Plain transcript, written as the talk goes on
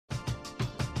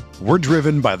We're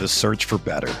driven by the search for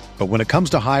better. But when it comes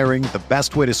to hiring, the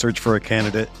best way to search for a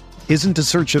candidate isn't to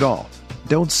search at all.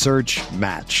 Don't search,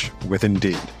 match with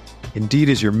Indeed. Indeed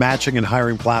is your matching and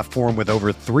hiring platform with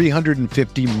over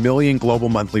 350 million global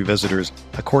monthly visitors,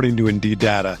 according to Indeed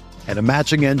data, and a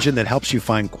matching engine that helps you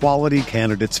find quality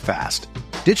candidates fast.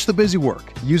 Ditch the busy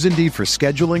work. Use Indeed for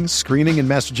scheduling, screening, and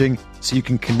messaging so you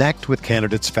can connect with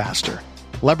candidates faster.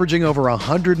 Leveraging over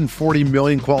 140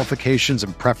 million qualifications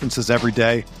and preferences every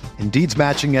day, Indeed's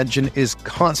matching engine is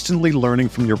constantly learning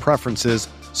from your preferences,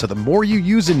 so the more you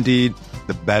use Indeed,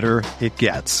 the better it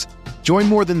gets. Join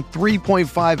more than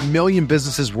 3.5 million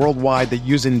businesses worldwide that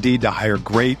use Indeed to hire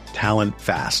great talent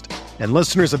fast. And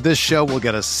listeners of this show will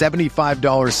get a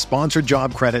 $75 sponsored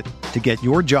job credit to get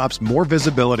your jobs more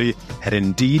visibility at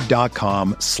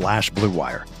Indeed.com/Blue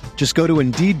Wire. Just go to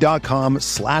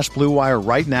Indeed.com/Blue Wire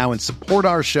right now and support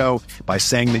our show by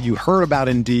saying that you heard about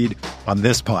Indeed on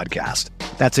this podcast.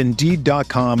 That's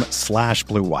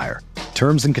Indeed.com/Blue Wire.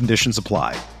 Terms and conditions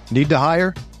apply. Need to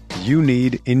hire? You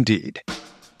need Indeed.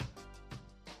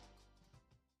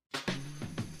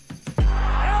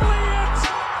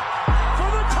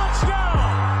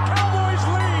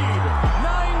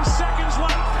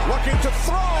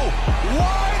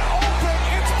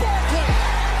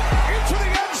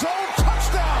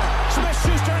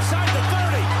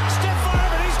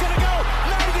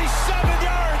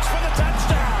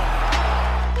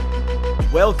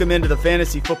 Welcome into the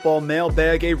Fantasy Football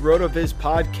Mailbag, a RotoViz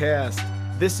podcast.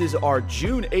 This is our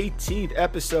June 18th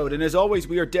episode, and as always,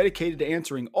 we are dedicated to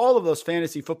answering all of those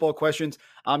fantasy football questions.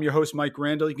 I'm your host, Mike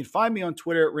Randall. You can find me on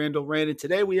Twitter at RandallRand, and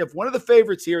today we have one of the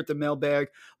favorites here at the Mailbag,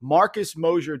 Marcus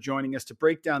Mosher, joining us to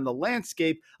break down the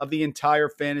landscape of the entire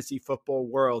fantasy football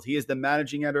world. He is the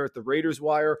managing editor at the Raiders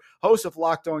Wire, host of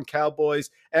Locked On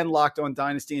Cowboys and Locked On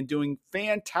Dynasty, and doing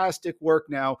fantastic work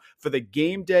now for the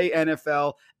Game Day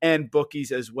NFL and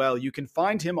bookies as well. You can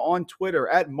find him on Twitter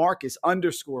at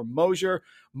Marcus_Mosher.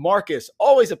 Marcus,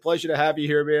 always a pleasure to have you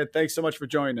here, man. Thanks so much for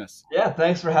joining us. Yeah,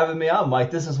 thanks for having me on, Mike.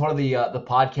 This is one of the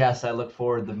podcasts I look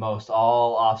forward the most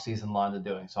all offseason long to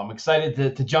doing. So I'm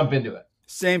excited to jump into it.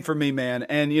 Same for me, man.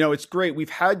 And, it's great. We've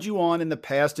had you on in the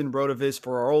past in RotoViz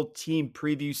for our old team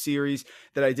preview series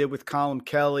that I did with Colin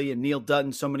Kelly and Neil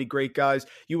Dutton, so many great guys.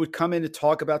 You would come in to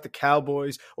talk about the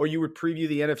Cowboys, or you would preview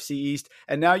the NFC East.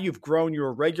 And now you've grown. You're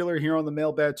a regular here on the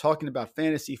Mailbag talking about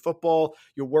fantasy football.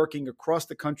 You're working across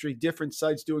the country, different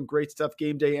sites, doing great stuff,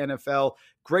 Game Day NFL.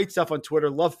 Great stuff on Twitter.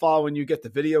 Love following you, get the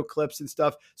video clips and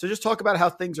stuff. So just talk about how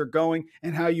things are going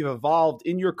and how you've evolved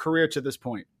in your career to this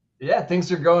point. Yeah,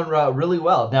 things are going really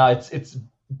well. Now it's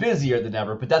busier than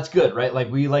ever, but that's good, right? Like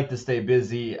we like to stay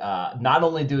busy, not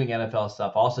only doing NFL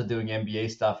stuff, also doing NBA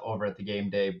stuff over at the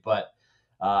Game Day. But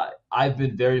I've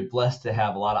been very blessed to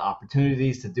have a lot of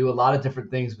opportunities to do a lot of different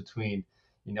things between,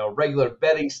 regular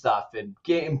betting stuff and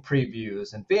game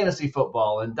previews and fantasy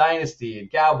football and dynasty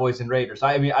and Cowboys and Raiders.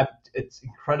 It's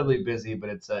incredibly busy,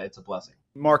 but it's a blessing.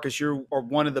 Marcus, you are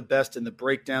one of the best in the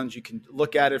breakdowns. You can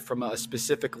look at it from a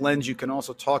specific lens. You can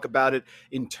also talk about it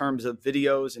in terms of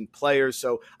videos and players.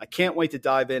 So I can't wait to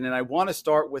dive in. And I want to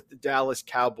start with the Dallas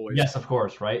Cowboys. Yes, of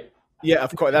course, right? Yeah,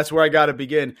 of course. That's where I got to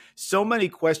begin. So many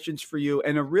questions for you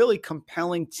and a really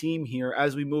compelling team here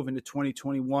as we move into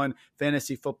 2021.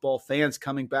 Fantasy football, fans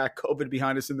coming back, COVID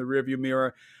behind us in the rearview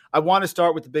mirror. I want to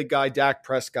start with the big guy, Dak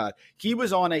Prescott. He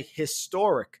was on a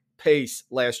historic pace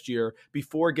last year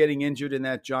before getting injured in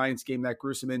that Giants game, that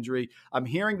gruesome injury. I'm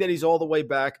hearing that he's all the way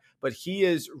back, but he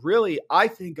is really, I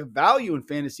think, a value in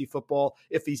fantasy football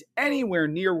if he's anywhere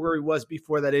near where he was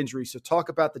before that injury. So talk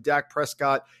about the Dak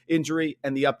Prescott injury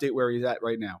and the update where he's at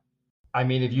right now. I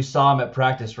mean, if you saw him at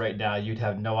practice right now, you'd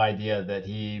have no idea that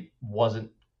he wasn't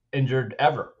injured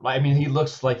ever. I mean, he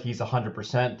looks like he's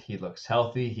 100%. He looks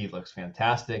healthy. He looks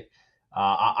fantastic.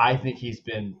 I think he's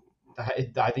been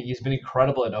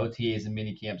incredible at OTAs and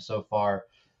minicamp so far.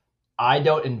 I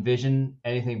don't envision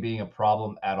anything being a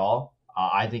problem at all.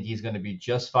 I think he's going to be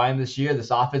just fine this year.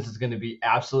 This offense is going to be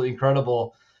absolutely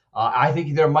incredible. I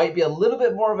think there might be a little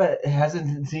bit more of a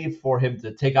hesitancy for him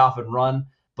to take off and run,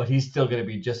 but he's still going to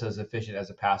be just as efficient as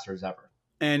a passer as ever.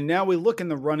 And now we look in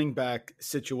the running back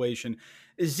situation.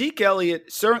 Zeke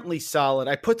Elliott, certainly solid.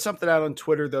 I put something out on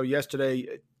Twitter, though,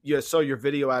 yesterday. You saw your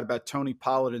video out about Tony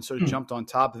Pollard and sort of jumped on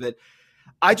top of it.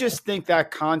 I just think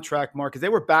that contract, Marcus, they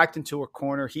were backed into a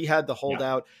corner. He had the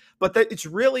holdout. But that it's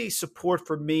really support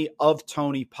for me of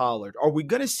Tony Pollard. Are we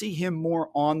going to see him more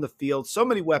on the field? So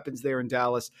many weapons there in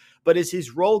Dallas. But is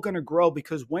his role going to grow?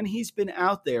 Because when he's been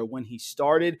out there, when he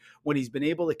started, when he's been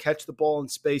able to catch the ball in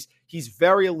space, he's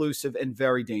very elusive and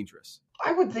very dangerous.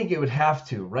 I would think it would have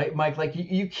to, right, Mike? Like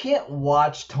you can't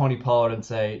watch Tony Pollard and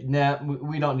say, nah,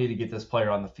 we don't need to get this player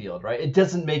on the field, right? It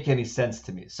doesn't make any sense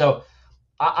to me. So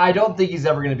I don't think he's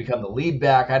ever going to become the lead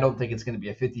back. I don't think it's going to be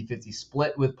a 50-50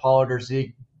 split with Pollard or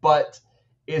Zeke. But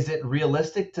is it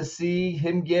realistic to see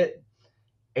him get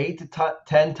 8 to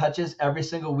 10 touches every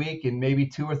single week and maybe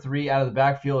 2 or 3 out of the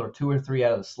backfield or 2 or 3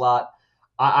 out of the slot?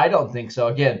 I don't think so.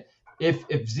 Again,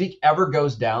 if Zeke ever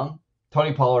goes down,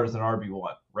 Tony Pollard is an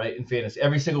RB1, right, in fantasy.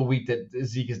 Every single week that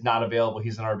Zeke is not available,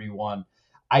 he's an RB1.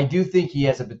 I do think he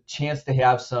has a chance to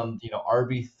have some,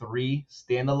 RB3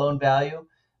 standalone value.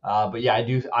 But yeah,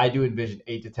 I do envision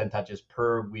 8 to 10 touches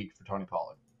per week for Tony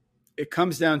Pollard. It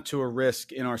comes down to a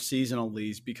risk in our seasonal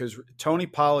leagues because Tony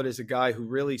Pollard is a guy who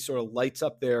really sort of lights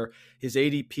up there. His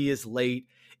ADP is late.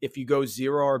 If you go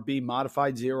 0 RB,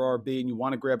 modified 0 RB, and you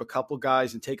want to grab a couple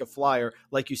guys and take a flyer,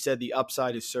 like you said, the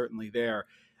upside is certainly there.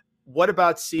 What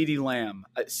about CeeDee Lamb?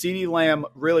 CeeDee Lamb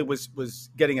really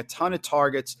was getting a ton of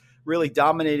targets, really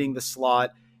dominating the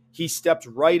slot. He stepped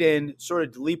right in, sort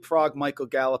of leapfrog Michael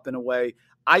Gallup in a way.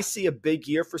 I see a big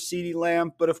year for CeeDee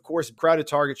Lamb, but of course, crowded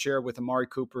target share with Amari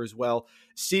Cooper as well.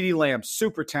 CeeDee Lamb,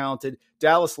 super talented.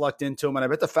 Dallas lucked into him, and I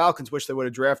bet the Falcons wish they would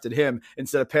have drafted him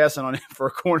instead of passing on him for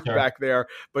a cornerback there,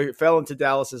 but it fell into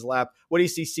Dallas's lap. What do you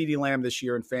see CeeDee Lamb this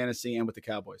year in fantasy and with the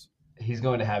Cowboys? He's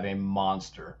going to have a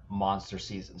monster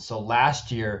season. So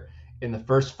last year, in the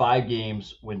first 5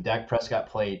 games when Dak Prescott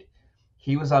played,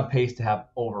 he was on pace to have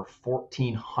over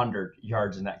 1,400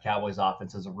 yards in that Cowboys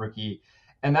offense as a rookie.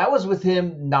 And that was with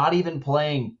him not even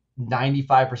playing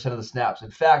 95% of the snaps.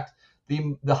 In fact,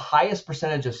 the highest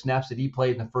percentage of snaps that he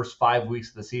played in the first 5 weeks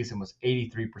of the season was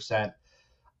 83%.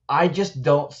 I just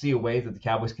don't see a way that the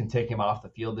Cowboys can take him off the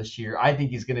field this year. I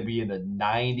think he's going to be in the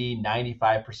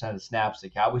 90-95% of the snaps. The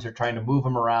Cowboys are trying to move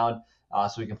him around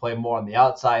so he can play more on the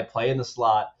outside, play in the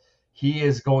slot. He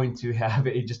is going to have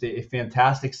just a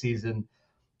fantastic season.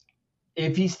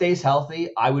 If he stays healthy,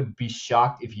 I would be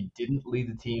shocked if he didn't lead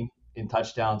the team in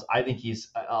touchdowns. I think he's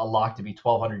a lock to be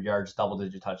 1,200 yards,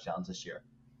 double-digit touchdowns this year.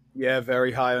 Yeah,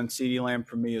 very high on CeeDee Lamb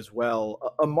for me as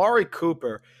well. Amari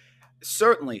Cooper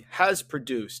certainly has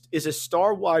produced, is a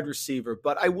star wide receiver,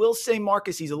 but I will say,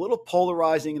 Marcus, he's a little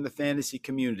polarizing in the fantasy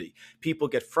community. People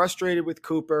get frustrated with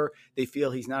Cooper. They feel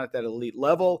he's not at that elite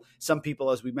level. Some people,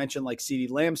 as we mentioned, like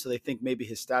CeeDee Lamb, so they think maybe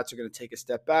his stats are going to take a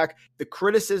step back. The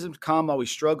criticisms come while he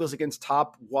struggles against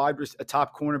top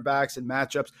cornerbacks and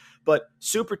matchups, but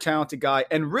super talented guy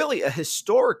and really a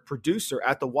historic producer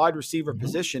at the wide receiver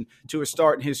position to a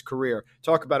start in his career.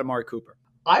 Talk about Amari Cooper.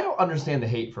 I don't understand the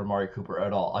hate for Amari Cooper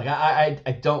at all. Like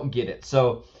I don't get it.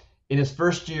 So in his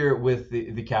first year with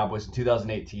the Cowboys in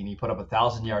 2018, he put up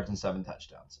 1,000 yards and 7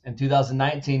 touchdowns. In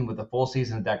 2019, with the full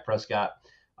season of Dak Prescott,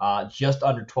 just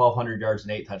under 1,200 yards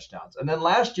and 8 touchdowns. And then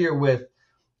last year with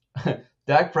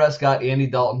Dak Prescott, Andy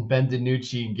Dalton, Ben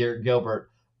DiNucci, and Garrett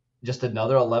Gilbert, just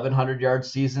another 1,100 yard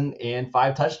season and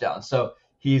 5 touchdowns. So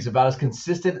he's about as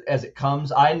consistent as it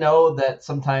comes. I know that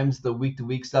sometimes the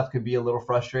week-to-week stuff can be a little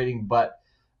frustrating, but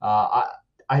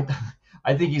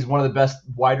I think he's one of the best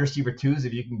wide receiver 2s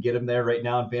if you can get him there right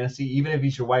now in fantasy. Even if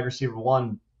he's your wide receiver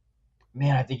 1,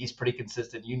 man, I think he's pretty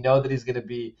consistent. You know that he's going to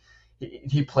be –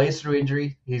 he plays through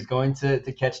injury. He's going to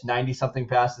catch 90-something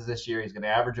passes this year. He's going to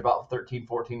average about 13,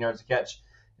 14 yards a catch,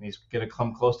 and he's going to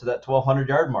come close to that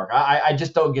 1,200-yard mark. I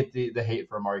just don't get the hate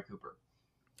for Amari Cooper.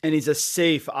 And he's a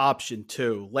safe option,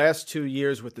 too. Last 2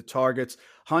 years with the targets,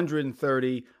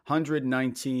 130,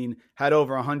 119, had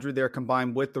over 100 there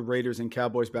combined with the Raiders and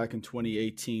Cowboys back in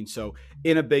 2018. So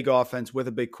in a big offense with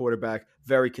a big quarterback,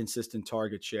 very consistent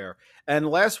target share. And the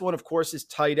last one, of course, is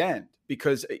tight end,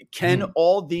 because can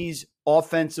all these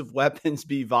offensive weapons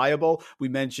be viable? We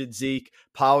mentioned Zeke,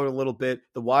 Pollard a little bit,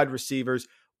 the wide receivers.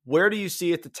 Where do you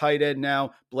see at the tight end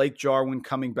now? Blake Jarwin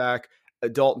coming back.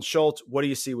 Dalton Schultz, what do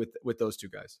you see with those two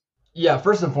guys? Yeah,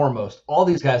 first and foremost, all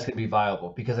these guys can be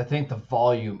viable because I think the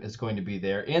volume is going to be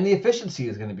there and the efficiency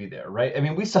is going to be there, right? I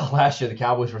mean, we saw last year the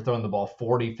Cowboys were throwing the ball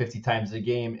 40, 50 times a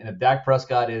game, and if Dak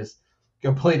Prescott is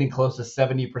completing close to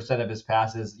 70% of his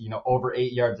passes, over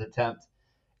 8 yards attempt,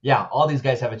 yeah, all these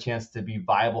guys have a chance to be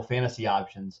viable fantasy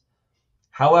options.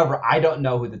 However, I don't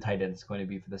know who the tight end is going to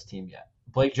be for this team yet.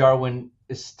 Blake Jarwin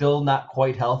is still not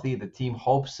quite healthy. The team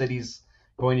hopes that he's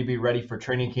going to be ready for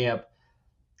training camp.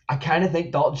 I kind of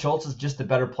think Dalton Schultz is just a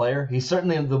better player. He's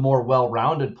certainly the more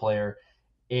well-rounded player.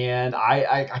 And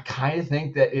I kind of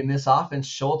think that in this offense,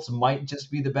 Schultz might just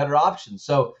be the better option.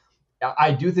 So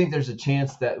I do think there's a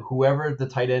chance that whoever the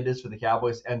tight end is for the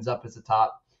Cowboys ends up as a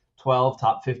top 12,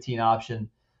 top 15 option.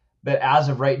 But as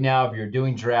of right now, if you're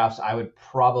doing drafts, I would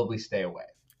probably stay away.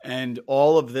 And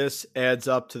all of this adds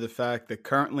up to the fact that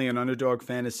currently in Underdog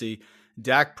Fantasy,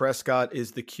 Dak Prescott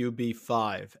is the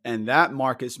QB5, and that,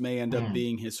 Marcus, may end up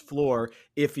being his floor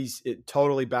if he's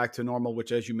totally back to normal,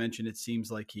 which, as you mentioned, it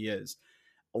seems like he is.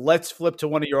 Let's flip to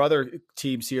one of your other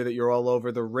teams here that you're all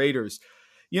over, the Raiders.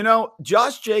 You know,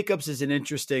 Josh Jacobs is an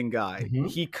interesting guy.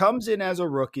 He comes in as a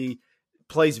rookie,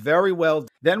 plays very well.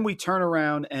 Then we turn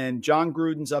around and John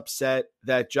Gruden's upset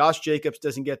that Josh Jacobs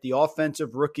doesn't get the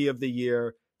offensive rookie of the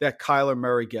year, that Kyler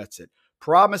Murray gets it.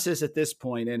 Promises at this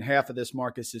point, and half of this,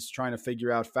 Marcus, is trying to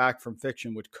figure out fact from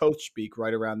fiction with coach speak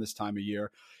right around this time of year.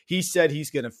 He said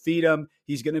he's going to feed him.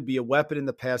 He's going to be a weapon in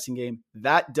the passing game.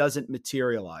 That doesn't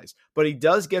materialize, but he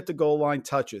does get the goal line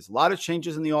touches. A lot of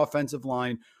changes in the offensive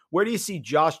line. Where do you see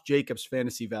Josh Jacobs'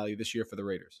 fantasy value this year for the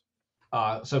Raiders?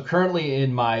 So currently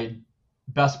in my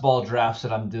best ball drafts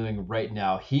that I'm doing right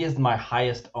now, he is my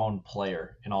highest owned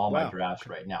player in all my drafts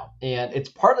right now. And it's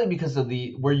partly because of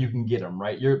where you can get him,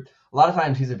 right? A lot of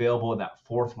times he's available in that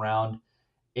fourth round,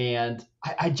 and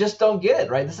I just don't get it,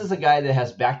 right? This is a guy that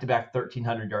has back-to-back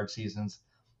 1,300-yard seasons.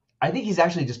 I think he's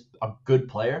actually just a good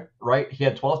player, right? He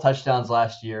had 12 touchdowns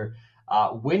last year.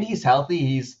 When he's healthy,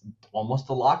 he's almost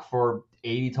a lock for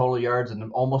 80 total yards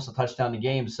and almost a touchdown a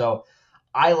game. So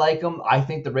I like him. I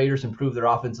think the Raiders improved their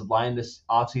offensive line this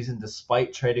offseason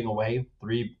despite trading away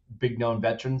 3 big-known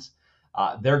veterans.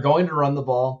 They're going to run the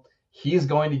ball. He's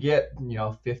going to get,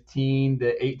 15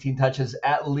 to 18 touches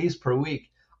at least per week.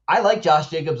 I like Josh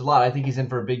Jacobs a lot. I think he's in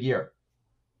for a big year.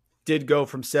 Did go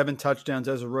from 7 touchdowns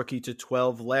as a rookie to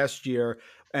 12 last year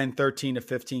and 13 to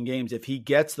 15 games. If he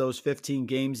gets those 15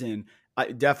 games in,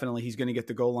 definitely he's going to get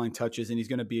the goal line touches, and he's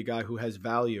going to be a guy who has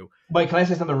value. Mike, can I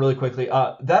say something really quickly?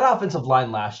 That offensive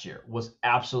line last year was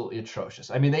absolutely atrocious.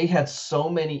 I mean, they had so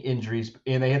many injuries,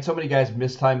 and they had so many guys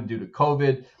miss time due to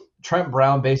COVID. Trent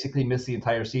Brown basically missed the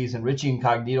entire season. Richie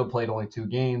Incognito played only 2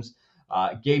 games.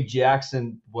 Gabe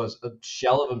Jackson was a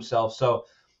shell of himself. So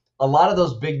a lot of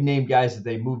those big name guys that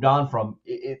they moved on from,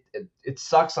 it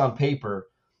sucks on paper.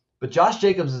 But Josh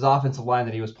Jacobs' offensive line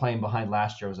that he was playing behind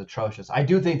last year was atrocious. I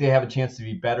do think they have a chance to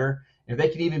be better. If they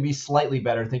can even be slightly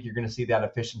better, I think you're going to see that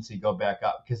efficiency go back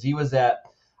up, because he was at,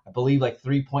 I believe, like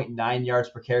 3.9 yards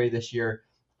per carry this year.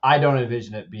 I don't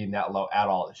envision it being that low at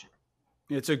all this year.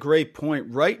 It's a great point.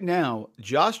 Right now,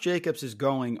 Josh Jacobs is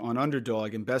going on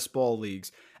Underdog in best ball leagues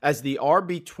as the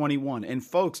RB21. And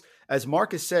folks, as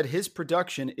Marcus said, his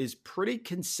production is pretty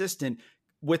consistent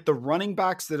with the running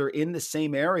backs that are in the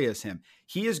same area as him.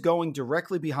 He is going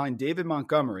directly behind David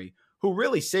Montgomery, who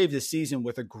really saved his season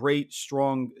with a great,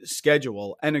 strong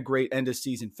schedule and a great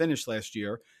end-of-season finish last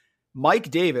year.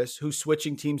 Mike Davis, who's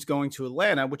switching teams going to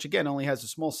Atlanta, which again only has a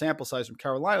small sample size from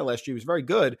Carolina last year, was very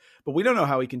good, but we don't know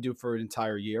how he can do for an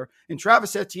entire year. And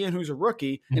Travis Etienne, who's a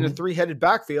rookie in a 3-headed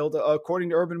backfield, according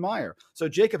to Urban Meyer. So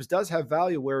Jacobs does have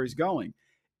value where he's going.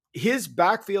 His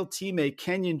backfield teammate,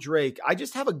 Kenyon Drake, I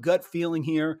just have a gut feeling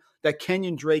here that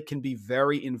Kenyon Drake can be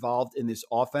very involved in this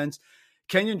offense.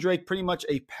 Kenyon Drake, pretty much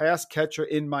a pass catcher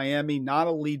in Miami, not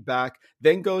a lead back,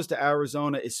 then goes to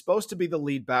Arizona, is supposed to be the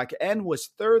lead back, and was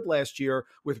 3rd last year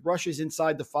with rushes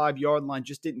inside the 5-yard line,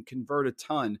 just didn't convert a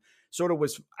ton. Sort of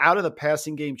was out of the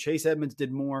passing game. Chase Edmonds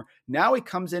did more. Now he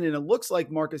comes in, and it looks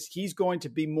like, Marcus, he's going to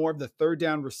be more of the 3rd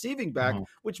down receiving back,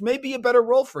 which may be a better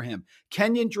role for him.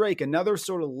 Kenyon Drake, another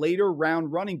sort of later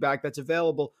round running back that's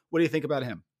available. What do you think about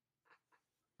him?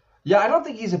 Yeah, I don't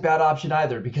think he's a bad option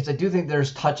either, because I do think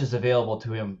there's touches available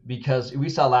to him, because we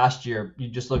saw last year, you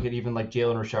just look at even like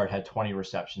Jalen Richard had 20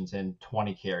 receptions and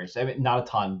 20 carries. I mean, not a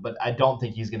ton, but I don't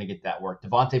think he's going to get that work.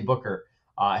 Devontae Booker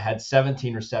had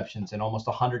 17 receptions and almost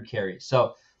 100 carries.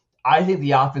 So I think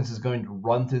the offense is going to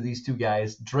run through these 2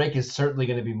 guys. Drake is certainly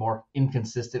going to be more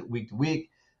inconsistent week to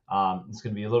week. It's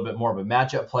going to be a little bit more of a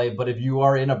matchup play. But if you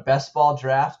are in a best ball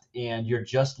draft and you're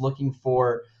just looking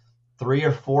for 3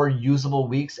 or 4 usable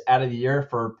weeks out of the year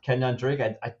for Kenyon Drake,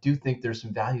 I do think there's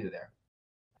some value there.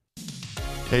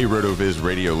 Hey, RotoViz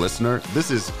radio listener,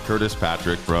 this is Curtis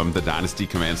Patrick from the Dynasty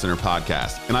Command Center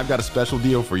podcast, and I've got a special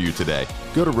deal for you today.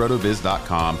 Go to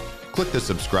rotoviz.com, click the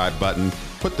subscribe button,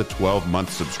 put the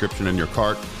 12-month subscription in your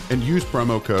cart, and use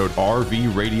promo code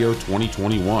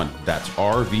RVRadio2021. That's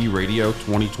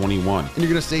RVRadio2021, and you're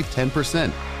going to save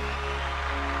 10%.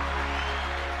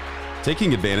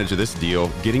 Taking advantage of this deal,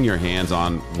 getting your hands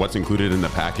on what's included in the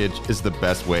package, is the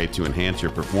best way to enhance your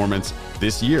performance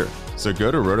this year. So go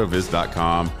to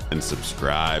rotoviz.com and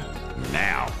subscribe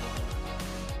now.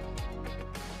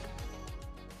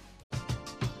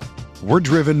 We're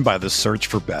driven by the search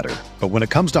for better. But when it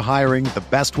comes to hiring, the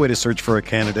best way to search for a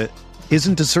candidate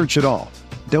isn't to search at all.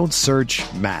 Don't search,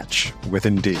 match with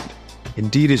Indeed.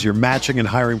 Indeed is your matching and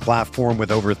hiring platform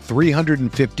with over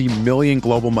 350 million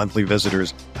global monthly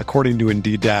visitors, according to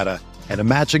Indeed data, and a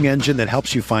matching engine that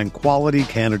helps you find quality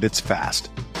candidates fast.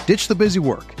 Ditch the busy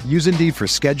work. Use Indeed for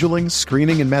scheduling,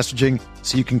 screening, and messaging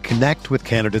so you can connect with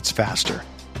candidates faster.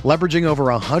 Leveraging over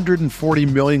 140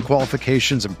 million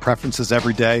qualifications and preferences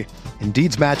every day,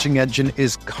 Indeed's matching engine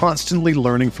is constantly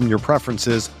learning from your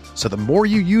preferences, so the more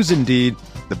you use Indeed,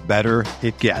 the better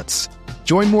it gets.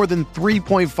 Join more than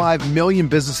 3.5 million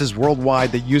businesses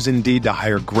worldwide that use Indeed to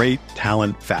hire great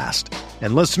talent fast.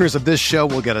 And listeners of this show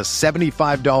will get a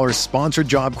 $75 sponsored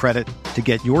job credit to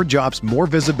get your jobs more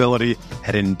visibility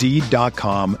at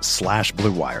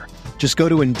Indeed.com/Blue Wire. Just go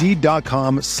to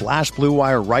Indeed.com/Blue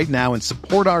Wire right now and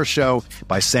support our show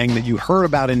by saying that you heard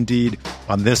about Indeed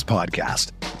on this podcast.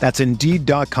 That's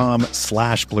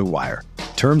Indeed.com/Blue Wire.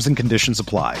 Terms and conditions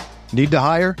apply. Need to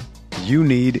hire? You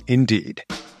need Indeed.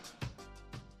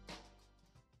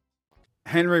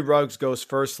 Henry Ruggs goes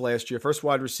first last year, first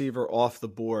wide receiver off the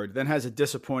board, then has a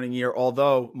disappointing year,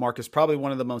 although, Marcus, probably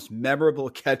one of the most memorable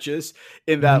catches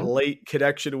in that late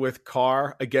connection with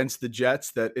Carr against the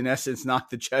Jets that, in essence, knocked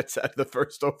the Jets out of the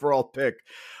first overall pick.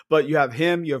 But you have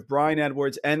him, you have Bryan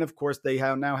Edwards, and, of course, they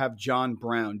now have John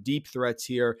Brown. Deep threats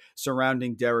here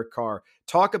surrounding Derek Carr.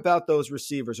 Talk about those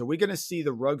receivers. Are we going to see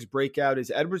the Ruggs breakout?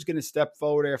 Is Edwards going to step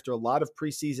forward after a lot of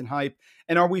preseason hype?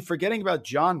 And are we forgetting about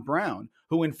John Brown,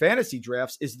 who in fantasy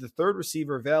drafts is the third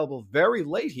receiver available very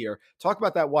late here? Talk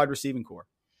about that wide receiving core.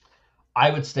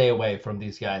 I would stay away from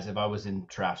these guys if I was in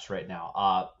drafts right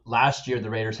now. Last year, the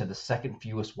Raiders had the second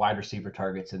fewest wide receiver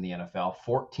targets in the NFL,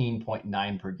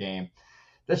 14.9 per game.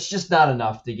 That's just not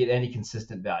enough to get any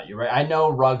consistent value, right? I know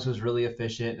Ruggs was really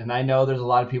efficient, and I know there's a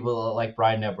lot of people that like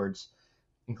Bryan Edwards,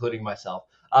 including myself.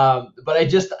 But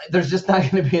there's just not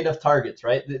going to be enough targets,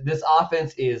 right? This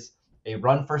offense is a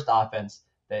run-first offense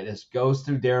that just goes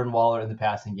through Darren Waller in the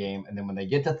passing game, and then when they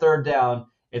get to third down,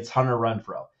 it's Hunter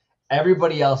Renfrow.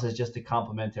 Everybody else is just a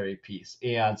complementary piece,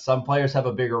 and some players have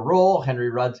a bigger role. Henry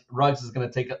Ruggs is going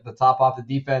to take the top off the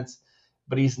defense,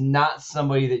 but he's not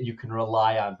somebody that you can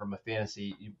rely on from a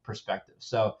fantasy perspective.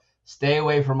 So stay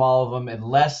away from all of them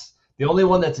unless the only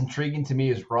one that's intriguing to me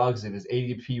is Ruggs and his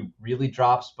ADP really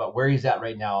drops, but where he's at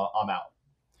right now, I'm out.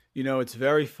 You know, it's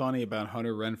very funny about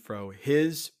Hunter Renfrow.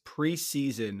 His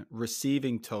preseason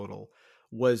receiving total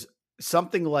was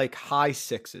something like high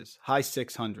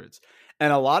 600s.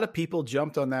 And a lot of people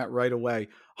jumped on that right away.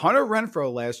 Hunter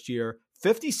Renfrow last year,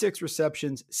 56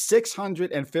 receptions,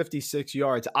 656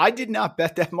 yards. I did not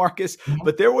bet that, Marcus,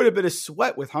 but there would have been a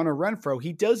sweat with Hunter Renfrow.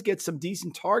 He does get some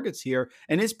decent targets here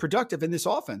and is productive in this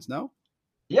offense, no?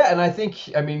 Yeah, and I think,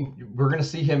 we're going to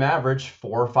see him average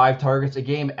 4 or 5 targets a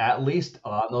game at least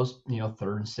on those,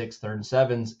 3rd and 6, 3rd and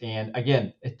 7s. And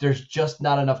again, there's just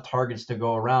not enough targets to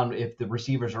go around if the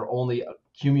receivers are only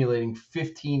accumulating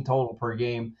 15 total per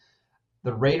game.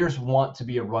 The Raiders want to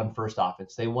be a run-first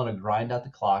offense. They want to grind out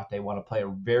the clock. They want to play a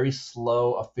very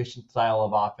slow, efficient style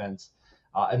of offense.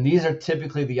 And these are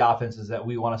typically the offenses that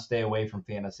we want to stay away from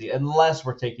fantasy unless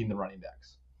we're taking the running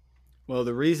backs. Well,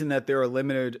 the reason that there are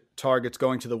limited targets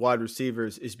going to the wide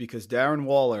receivers is because Darren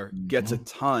Waller gets a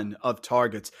ton of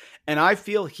targets. And I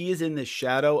feel he is in the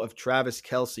shadow of Travis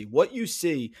Kelce. What you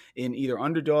see in either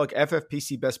Underdog,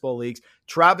 FFPC Best Ball Leagues,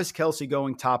 Travis Kelce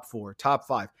going top 4, top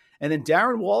 5. And then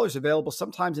Darren Waller's available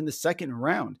sometimes in the second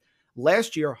round.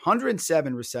 Last year,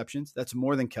 107 receptions. That's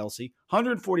more than Kelce.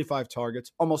 145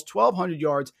 targets, almost 1,200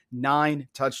 yards, 9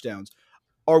 touchdowns.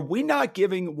 Are we not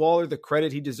giving Waller the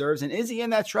credit he deserves? And is he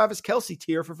in that Travis Kelce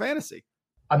tier for fantasy?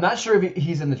 I'm not sure if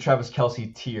he's in the Travis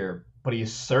Kelce tier, but he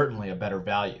is certainly a better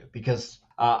value because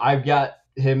I've got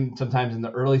him sometimes in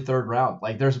the early 3rd round.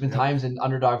 Like there's been times in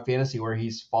Underdog Fantasy where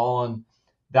he's fallen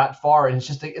that far, and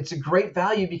it's a great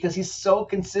value because he's so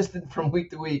consistent from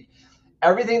week to week.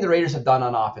 Everything the Raiders have done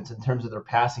on offense in terms of their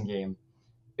passing game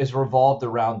is revolved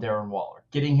around Darren Waller,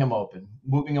 getting him open,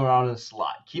 moving him around in the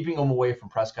slot, keeping him away from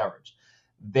press coverage.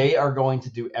 They are going to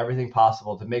do everything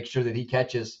possible to make sure that he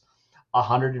catches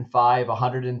 105,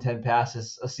 110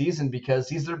 passes a season because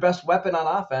he's their best weapon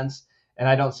on offense, and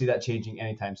I don't see that changing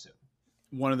anytime soon.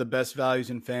 One of the best values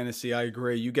in fantasy, I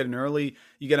agree. You get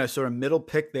a sort of middle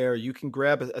pick there. You can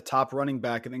grab a top running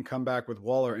back and then come back with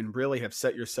Waller and really have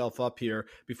set yourself up here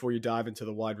before you dive into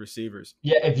the wide receivers.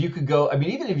 Yeah, if you could go,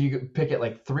 even if you could pick it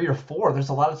like 3 or 4, there's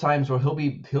a lot of times where he'll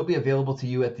be available to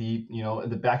you at the, in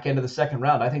the back end of the second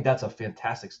round. I think that's a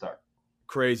fantastic start.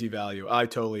 Crazy value. I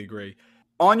totally agree.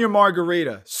 On your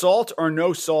margarita, salt or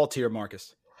no salt here,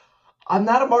 Marcus? I'm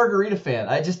not a margarita fan.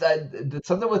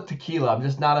 Something with tequila. I'm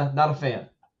just not a fan.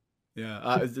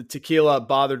 Yeah, the tequila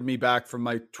bothered me back from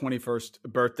my 21st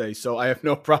birthday, so I have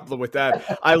no problem with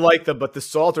that. I like them, but the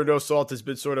salt or no salt has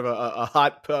been sort of a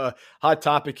hot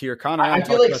topic here. Connor, I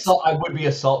feel like salt, I would be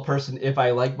a salt person if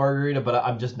I like margarita, but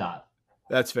I'm just not.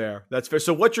 That's fair. That's fair.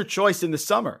 So what's your choice in the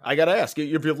summer? I got to ask.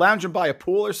 If you're lounging by a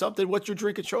pool or something, what's your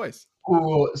drink of choice?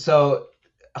 Ooh, so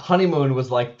honeymoon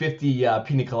was like 50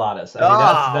 pina coladas.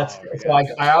 I mean, that's so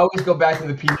I always go back to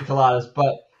the pina coladas,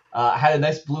 but I had a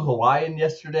nice blue Hawaiian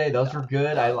yesterday. Those were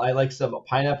good. I like some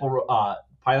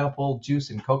pineapple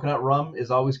juice and coconut rum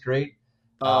is always great.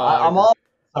 I'm all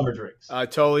summer drinks. I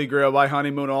totally agree. On my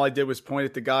honeymoon, all I did was point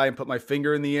at the guy and put my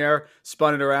finger in the air,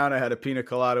 spun it around. I had a pina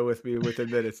colada with me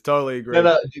within minutes. Totally agree.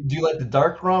 Do you like the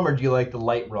dark rum or do you like the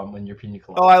light rum when you're pina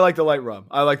colada? Oh, I like the light rum.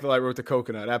 I like the light rum with the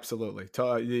coconut. Absolutely.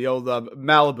 The old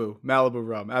Malibu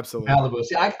rum. Absolutely. Malibu.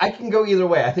 See, I can go either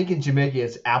way. I think in Jamaica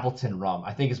it's Appleton rum.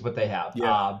 I think is what they have.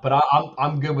 Yeah. But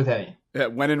I'm good with any. Yeah,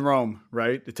 when in Rome,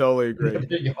 right? I totally agree.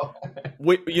 There you go.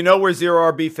 We're Zero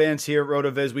RB fans here at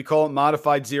RotoViz. We call it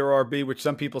modified Zero RB, which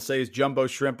some people say is jumbo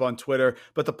shrimp on Twitter.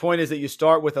 But the point is that you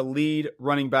start with a lead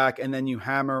running back and then you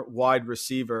hammer wide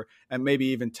receiver and maybe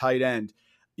even tight end.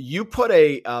 You put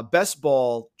a best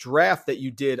ball draft that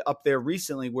you did up there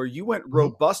recently where you went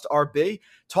robust RB.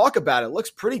 Talk about it.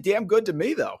 Looks pretty damn good to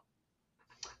me, though.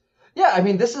 Yeah, I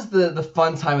mean, this is the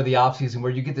fun time of the offseason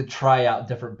where you get to try out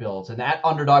different builds. And at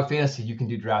Underdog Fantasy, you can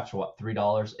do drafts for,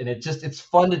 $3? And it's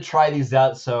fun to try these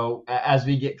out. So as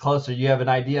we get closer, you have an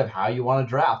idea of how you want to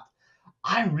draft.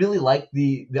 I really like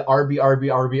the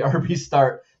RB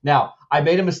start. Now, I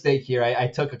made a mistake here. I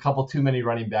took a couple too many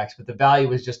running backs, but the value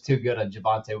was just too good on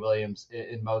Javonte Williams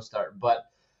in Mostart. But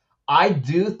I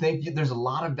do think there's a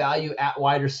lot of value at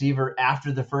wide receiver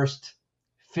after the first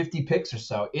 50 picks or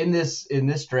so. In this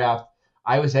draft,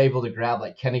 I was able to grab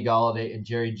like Kenny Golladay and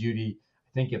Jerry Jeudy,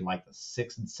 I think in like the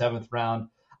 6th and 7th round.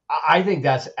 I think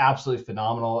that's absolutely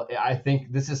phenomenal. I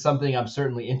think this is something I'm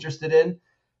certainly interested in.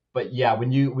 But yeah,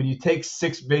 when you take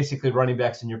 6 basically running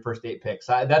backs in your first 8 picks,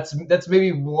 that's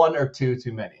maybe 1 or 2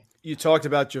 too many. You talked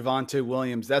about Javonte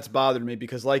Williams. That's bothered me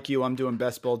because like you, I'm doing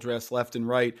best ball drafts left and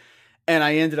right. And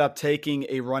I ended up taking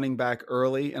a running back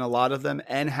early in a lot of them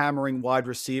and hammering wide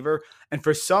receiver. And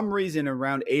for some reason,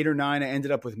 around 8 or 9, I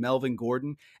ended up with Melvin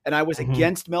Gordon. And I was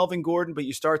against Melvin Gordon, but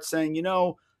you start saying,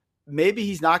 maybe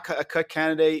he's not a cut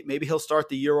candidate. Maybe he'll start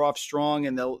the year off strong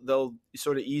and they'll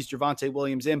sort of ease Javonte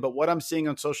Williams in. But what I'm seeing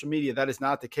on social media, that is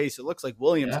not the case. It looks like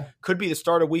Williams could be the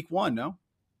start of week 1, no?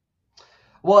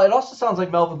 Well, it also sounds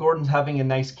like Melvin Gordon's having a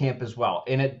nice camp as well.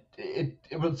 And it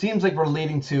seems like we're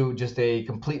leading to just a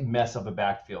complete mess of a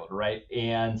backfield, right?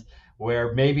 And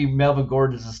where maybe Melvin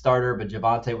Gordon is a starter, but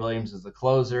Javonte Williams is the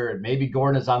closer, and maybe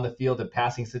Gordon is on the field in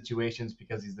passing situations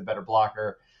because he's the better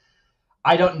blocker.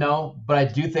 I don't know, but I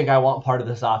do think I want part of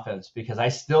this offense because I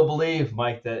still believe,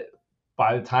 Mike, that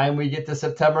by the time we get to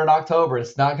September and October,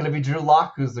 it's not going to be Drew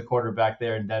Lock who's the quarterback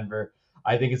there in Denver.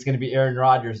 I think it's going to be Aaron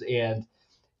Rodgers. And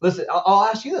listen, I'll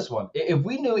ask you this one. If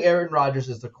we knew Aaron Rodgers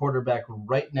is the quarterback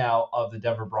right now of the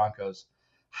Denver Broncos,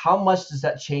 how much does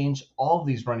that change all of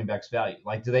these running backs' value?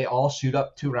 Like, do they all shoot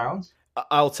up 2 rounds?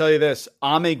 I'll tell you this.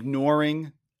 I'm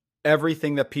ignoring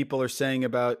everything that people are saying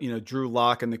about, Drew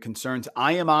Lock and the concerns.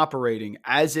 I am operating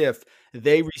as if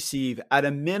they receive at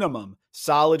a minimum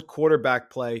solid quarterback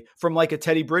play from like a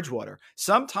Teddy Bridgewater.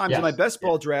 Sometimes in my best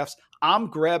ball drafts, I'm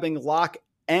grabbing Lock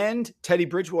and Teddy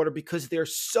Bridgewater because they're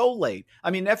so late.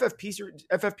 I mean,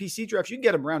 FFPC drafts, you can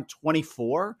get them around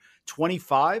 24,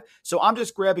 25. So I'm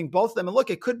just grabbing both of them. And look,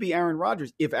 it could be Aaron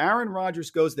Rodgers. If Aaron Rodgers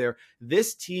goes there,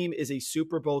 this team is a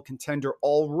Super Bowl contender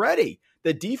already.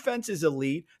 The defense is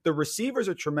elite. The receivers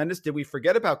are tremendous. Did we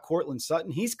forget about Courtland Sutton?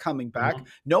 He's coming back.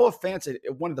 Noah Fant,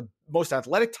 one of the most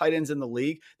athletic tight ends in the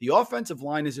league. The offensive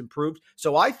line is improved.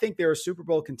 So I think they're a Super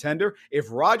Bowl contender. If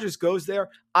Rodgers goes there,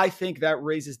 I think that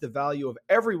raises the value of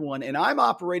everyone. And I'm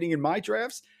operating in my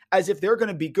drafts as if they're going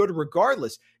to be good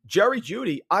regardless. Jerry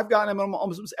Jeudy, I've gotten him in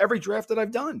almost every draft that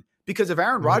I've done because if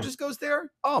Aaron Rodgers goes there,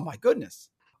 oh my goodness.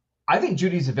 I think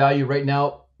Judy's a value right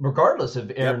now, regardless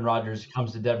if Aaron Rodgers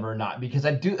comes to Denver or not, because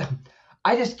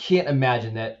I just can't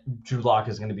imagine that Drew Lock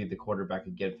is going to be the quarterback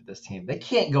again for this team. They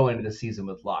can't go into the season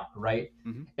with Lock, right?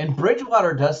 And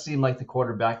Bridgewater does seem like the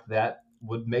quarterback that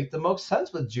would make the most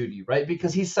sense with Jeudy, right?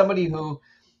 Because he's somebody who,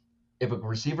 if a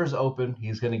receiver's open,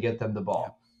 he's going to get them the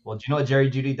ball. Well, do you know what Jerry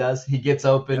Jeudy does? He gets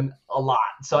open a lot.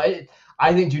 So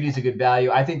I think Judy's a good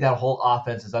value. I think that whole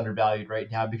offense is undervalued right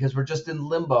now because we're just in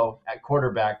limbo at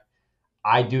quarterback.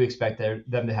 I do expect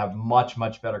them to have much,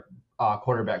 much better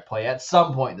quarterback play at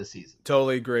some point in the season.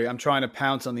 Totally agree. I'm trying to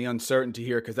pounce on the uncertainty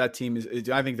here because that team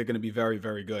I think they're going to be very,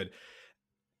 very good.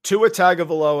 Tua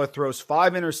Tagovailoa throws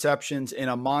 5 interceptions in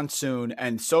a monsoon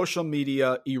and social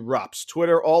media erupts.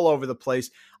 Twitter all over the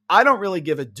place. I don't really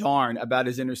give a darn about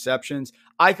his interceptions.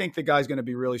 I think the guy's going to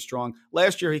be really strong.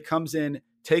 Last year, he comes in,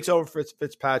 takes over for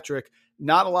Fitzpatrick.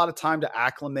 Not a lot of time to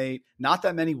acclimate. Not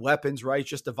that many weapons, right?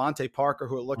 Just Devontae Parker,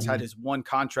 who it looks had his one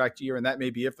contract year, and that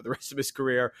may be it for the rest of his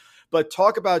career. But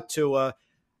talk about Tua.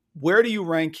 Where do you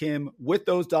rank him with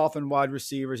those Dolphin wide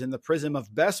receivers in the prism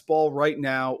of best ball right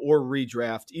now or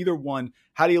redraft? Either one.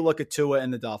 How do you look at Tua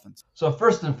and the Dolphins? So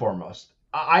first and foremost,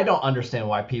 I don't understand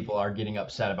why people are getting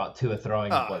upset about Tua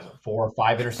throwing 4 or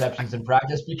 5 interceptions in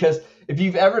practice. Because if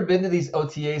you've ever been to these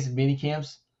OTAs and mini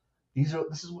camps,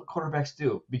 this is what quarterbacks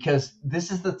do. Because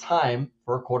this is the time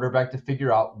for a quarterback to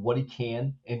figure out what he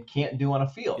can and can't do on a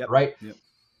field, right? Yep.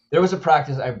 There was a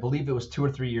practice, I believe it was 2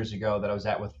 or 3 years ago, that I was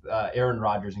at with Aaron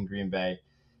Rodgers in Green Bay.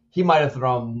 He might have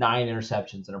thrown 9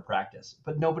 interceptions in a practice,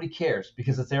 but nobody cares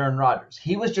because it's Aaron Rodgers.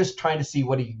 He was just trying to see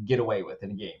what he could get away with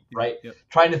in a game, right? Yep.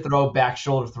 Trying to throw back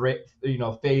shoulder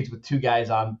fades with 2 guys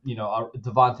on,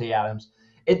 Devontae Adams.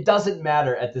 It doesn't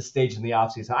matter at this stage in the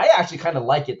offseason. I actually kind of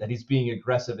like it that he's being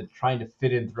aggressive and trying to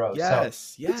fit in throws.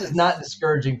 Yes. This is not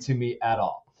discouraging to me at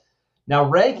all. Now,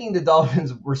 ranking the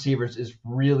Dolphins receivers is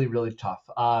really, really tough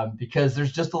because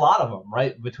there's just a lot of them,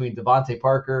 right? Between Devontae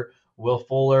Parker, Will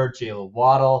Fuller, Jaylen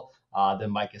Waddle,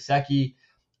 then Mike Gesicki.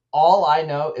 All I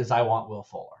know is I want Will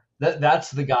Fuller.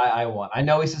 That's the guy I want. I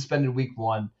know he's suspended week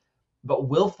 1, but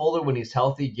Will Fuller, when he's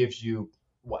healthy, gives you,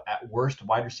 at worst,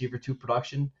 wide receiver 2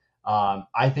 production.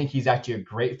 I think he's actually a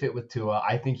great fit with Tua.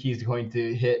 I think he's going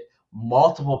to hit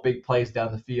multiple big plays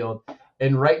down the field.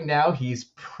 And right now,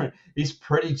 he's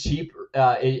pretty cheap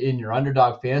in your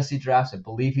underdog fantasy drafts. I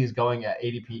believe he's going at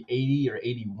ADP 80 or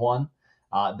 81.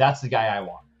 That's the guy I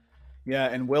want. Yeah,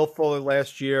 and Will Fuller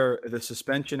last year, the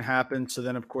suspension happened. So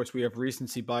then, of course, we have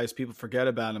recency bias. People forget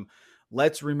about him.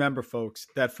 Let's remember, folks,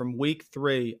 that from week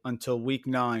 3 until week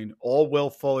 9, all Will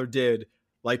Fuller did,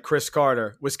 like Chris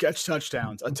Carter, was catch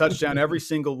touchdowns. A touchdown every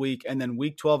single week. And then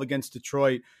week 12 against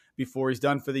Detroit, before he's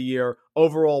done for the year.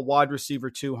 Overall wide receiver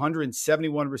 2,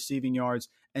 171 receiving yards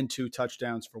and 2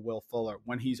 touchdowns for Will Fuller.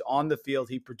 When he's on the field,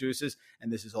 he produces,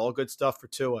 and this is all good stuff for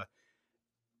Tua.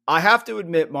 I have to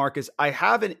admit, Marcus, I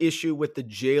have an issue with the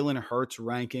Jalen Hurts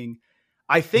ranking.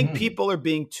 I think people are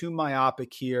being too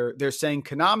myopic here. They're saying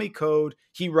Konami code,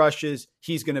 he rushes,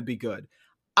 he's going to be good.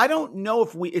 I don't know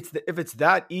if it's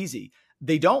that easy.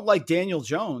 They don't like Daniel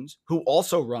Jones, who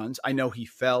also runs. I know he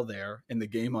fell there in the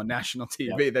game on national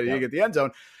TV that he didn't get the end zone.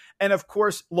 And, of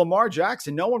course, Lamar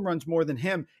Jackson, no one runs more than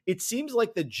him. It seems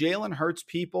like the Jalen Hurts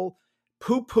people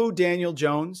poo-poo Daniel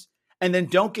Jones and then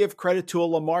don't give credit to a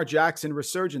Lamar Jackson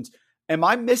resurgence. Am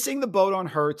I missing the boat on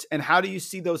Hurts? And how do you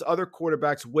see those other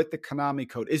quarterbacks with the Konami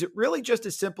code? Is it really just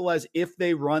as simple as if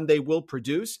they run, they will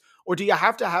produce? Or do you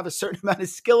have to have a certain amount of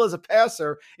skill as a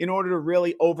passer in order to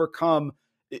really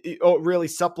really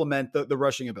supplement the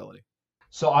rushing ability?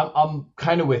 So I'm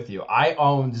kind of with you. I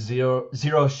own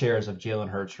zero shares of Jalen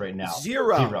Hurts right now.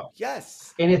 Zero.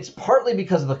 Yes. And it's partly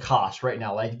because of the cost right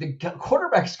now. Like the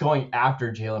quarterbacks going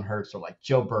after Jalen Hurts are like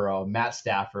Joe Burrow, Matt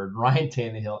Stafford, Ryan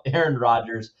Tannehill, Aaron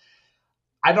Rodgers.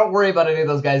 I don't worry about any of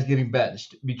those guys getting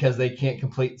benched because they can't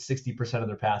complete 60% of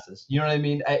their passes. You know what I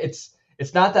mean? It's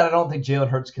not that I don't think Jalen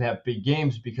Hurts can have big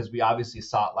games because we obviously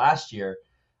saw it last year.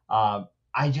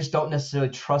 I just don't necessarily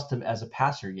trust him as a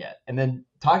passer yet. And then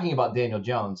talking about Daniel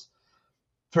Jones,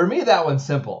 for me, that one's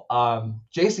simple.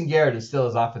 Jason Garrett is still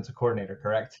his offensive coordinator,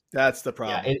 correct? That's the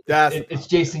problem. Yeah, it's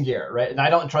Jason Garrett, right? And I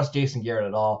don't trust Jason Garrett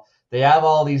at all. They have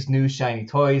all these new shiny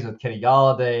toys with Kenny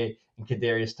Golladay and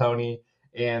Kadarius Toney.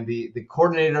 And the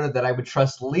coordinator that I would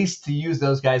trust least to use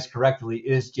those guys correctly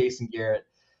is Jason Garrett.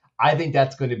 I think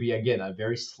that's going to be, again, a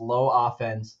very slow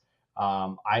offense.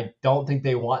 I don't think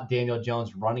they want Daniel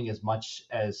Jones running as much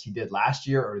as he did last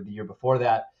year or the year before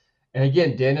that. And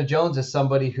again, Daniel Jones is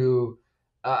somebody who,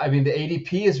 the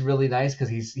ADP is really nice because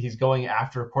he's going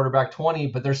after quarterback 20,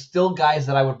 but there's still guys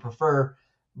that I would prefer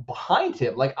behind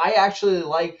him. Like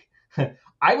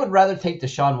I would rather take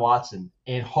Deshaun Watson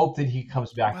and hope that he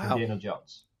comes back than Daniel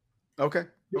Jones. Okay.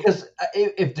 Because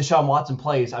if Deshaun Watson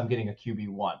plays, I'm getting a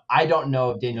QB1. I don't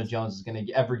know if Daniel Jones is going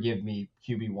to ever give me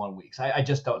QB1 weeks. I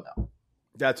just don't know.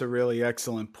 That's a really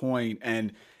excellent point.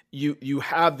 And you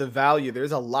have the value.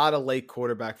 There's a lot of late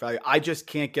quarterback value. I just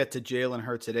can't get to Jalen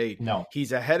Hurts at 8. No.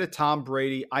 He's ahead of Tom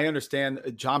Brady. I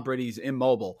understand Tom Brady's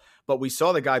immobile, but we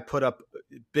saw the guy put up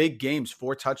big games,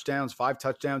 4 touchdowns, 5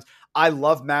 touchdowns. I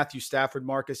love Matthew Stafford,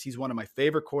 Marcus. He's one of my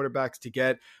favorite quarterbacks to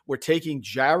get. We're taking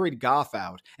Jared Goff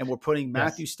out, and we're putting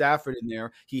Matthew Stafford in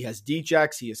there. He has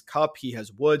Djax, he has Kupp, he has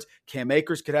Woods. Cam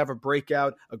Akers could have a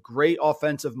breakout, a great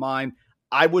offensive mind.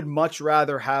 I would much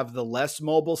rather have the less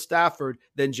mobile Stafford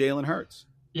than Jalen Hurts.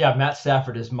 Yeah, Matt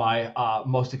Stafford is my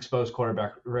most exposed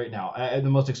quarterback right now. The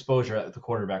most exposure at the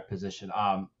quarterback position.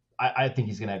 I think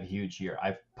he's going to have a huge year.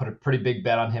 I've put a pretty big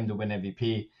bet on him to win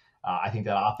MVP. I think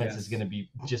that offense is going to be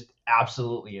just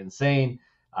absolutely insane.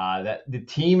 That the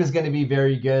team is going to be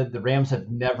very good. The Rams have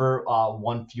never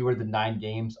won fewer than 9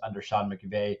 games under Sean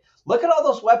McVay. Look at all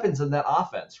those weapons in that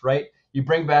offense, right? You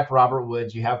bring back Robert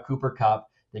Woods. You have Cooper Kupp.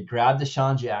 They grab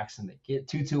Deshaun Jackson. They get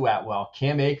Tutu Atwell.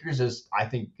 Cam Akers is, I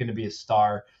think, going to be a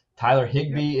star. Tyler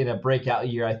Higbee in a breakout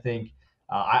year, I think.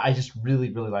 I just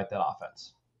really, really like that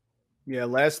offense. Yeah,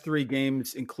 last 3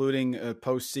 games, including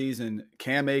postseason,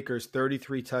 Cam Akers,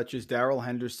 33 touches, Darrell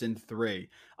Henderson, 3.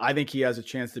 I think he has a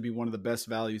chance to be one of the best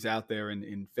values out there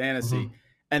in fantasy.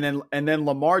 Mm-hmm. And then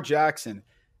Lamar Jackson.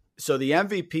 So the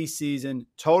MVP season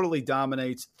totally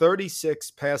dominates,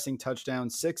 36 passing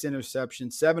touchdowns, 6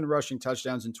 interceptions, 7 rushing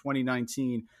touchdowns in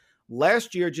 2019.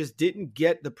 Last year just didn't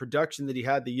get the production that he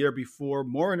had the year before,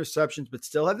 more interceptions, but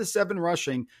still had the 7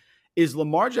 rushing. Is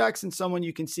Lamar Jackson someone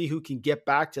you can see who can get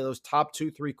back to those top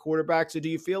 2-3 quarterbacks? Or do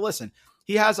you feel, listen,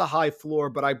 he has a high floor,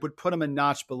 but I would put him a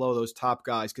notch below those top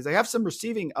guys because they have some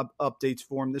receiving updates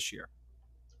for him this year?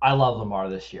 I love Lamar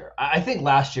this year. I think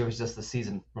last year was just the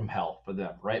season from hell for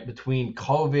them, right? Between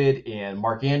COVID and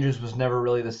Mark Andrews was never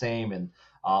really the same, and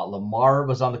Lamar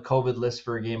was on the COVID list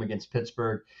for a game against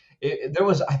Pittsburgh.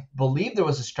 I believe there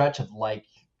was a stretch of like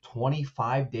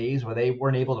 25 days where they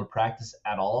weren't able to practice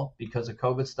at all because of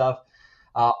COVID stuff.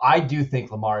 I do think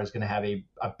Lamar is going to have a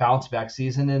bounce back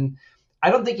season, and I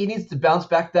don't think he needs to bounce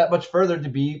back that much further to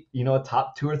be, a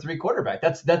top 2 or 3 quarterback.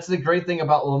 That's the great thing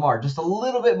about Lamar. Just a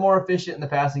little bit more efficient in the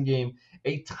passing game,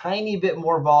 a tiny bit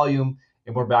more volume,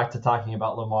 and we're back to talking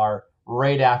about Lamar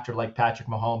right after like Patrick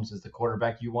Mahomes is the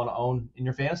quarterback you want to own in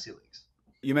your fantasy leagues.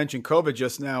 You mentioned COVID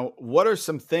just now. What are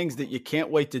some things that you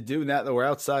can't wait to do now that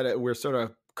we're sort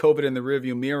of COVID in the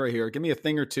rearview mirror here? Give me a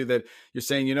thing or two that you're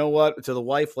saying, you know what, to the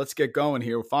wife, let's get going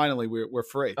here. Finally, we're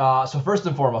free. So first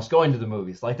and foremost, going to the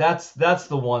movies. Like that's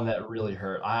the one that really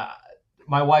hurt.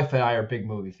 My wife and I are big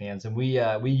movie fans, and we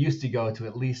used to go to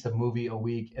at least a movie a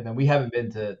week, and then we haven't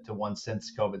been to one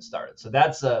since COVID started. So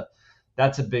that's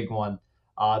a big one.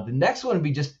 The next one would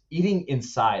be just eating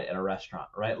inside at a restaurant,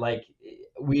 right? Like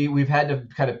we've had to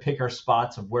kind of pick our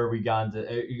spots of where we've gone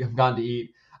to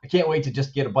eat. I can't wait to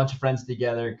just get a bunch of friends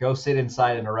together, go sit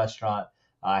inside in a restaurant,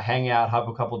 hang out, have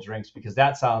a couple drinks, because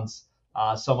that sounds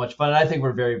so much fun. And I think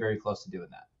we're very, very close to doing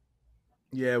that.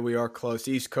 Yeah, we are close.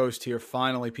 East Coast here.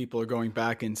 Finally, people are going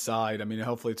back inside. I mean,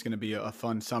 hopefully it's going to be a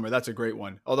fun summer. That's a great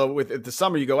one. Although with the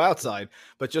summer, you go outside,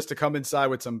 but just to come inside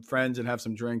with some friends and have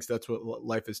some drinks, that's what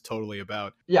life is totally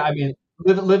about. Yeah, I mean,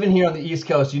 living here on the East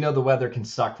Coast, the weather can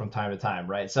suck from time to time,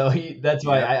 right? So that's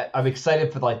why I'm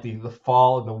excited for like the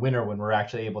fall and the winter when we're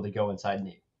actually able to go inside and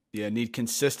eat. Yeah, need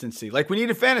consistency. Like we need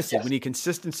in fantasy. Yes. We need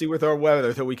consistency with our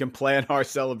weather so we can plan our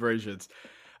celebrations.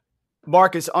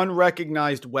 Marcus,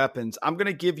 unrecognized weapons. I'm going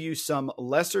to give you some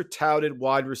lesser touted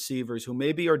wide receivers who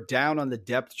maybe are down on the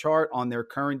depth chart on their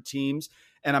current teams.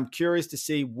 And I'm curious to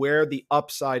see where the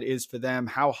upside is for them.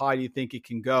 How high do you think it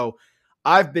can go?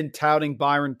 I've been touting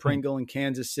Byron Pringle in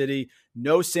Kansas City.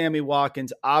 No Sammy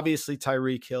Watkins. Obviously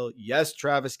Tyreek Hill. Yes,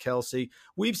 Travis Kelce.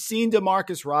 We've seen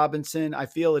Demarcus Robinson. I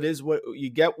feel it is what you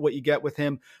get with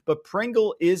him. But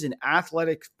Pringle is an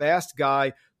athletic, fast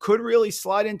guy. Could really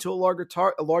slide into a larger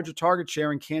target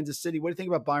share in Kansas City. What do you think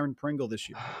about Byron Pringle this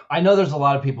year? I know there's a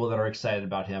lot of people that are excited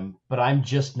about him, but I'm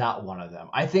just not one of them.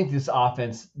 I think this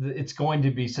offense, it's going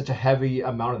to be such a heavy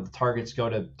amount of the targets go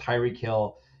to Tyreek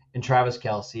Hill and Travis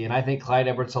Kelce, and I think Clyde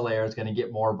Edwards-Helaire is going to get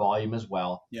more volume as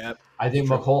well. Yep. I think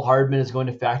Mecole Hardman is going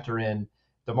to factor in.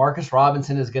 Demarcus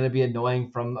Robinson is going to be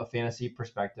annoying from a fantasy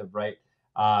perspective, right?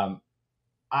 I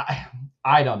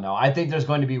don't know. I think there's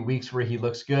going to be weeks where he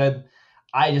looks good.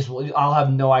 I'll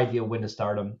have no idea when to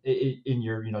start him in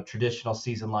your traditional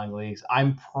season-long leagues.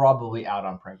 I'm probably out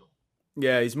on Pringle.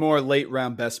 Yeah, he's more a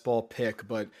late-round best ball pick,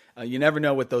 but you never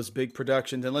know with those big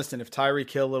productions. And listen, if Tyreek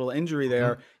Hill, little injury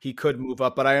there, he could move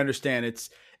up. But I understand it's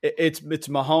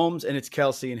Mahomes and it's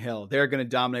Kelce and Hill. They're going to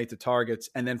dominate the targets,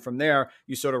 and then from there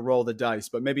you sort of roll the dice.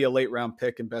 But maybe a late-round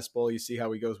pick in best ball, you see how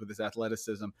he goes with his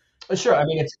athleticism. Sure, I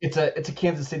mean it's a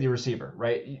Kansas City receiver,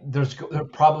 right? There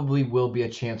probably will be a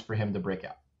chance for him to break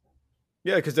out.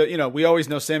 Yeah, because we always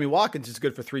know Sammy Watkins is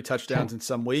good for 3 touchdowns in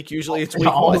some week. Usually it's week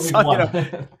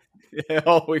one. Yeah,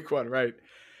 all week one, right.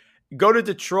 Go to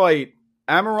Detroit.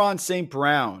 Amon-Ra St.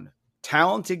 Brown,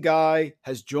 talented guy,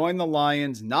 has joined the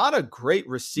Lions. Not a great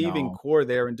receiving core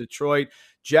there in Detroit.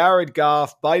 Jared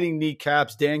Goff, biting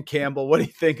kneecaps, Dan Campbell. What do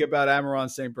you think about Amon-Ra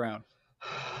St. Brown?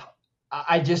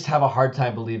 I just have a hard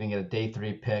time believing a day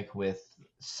 3 pick with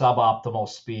suboptimal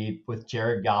speed, with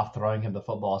Jared Goff throwing him the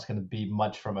football, is going to be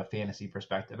much from a fantasy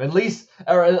perspective. At least,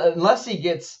 or unless he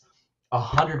gets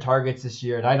 100 targets this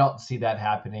year, and I don't see that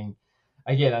happening.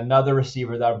 Again, another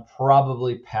receiver that I'm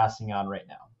probably passing on right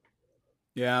now.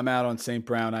 Yeah, I'm out on St.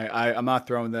 Brown. I'm not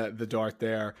throwing the dart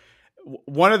there.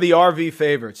 One of the RV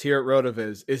favorites here at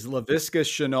RotoViz is Laviska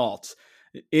Shenault.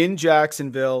 In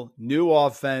Jacksonville, new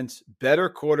offense, better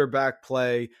quarterback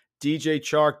play. DJ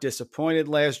Chark disappointed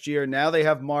last year. Now they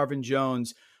have Marvin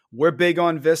Jones. We're big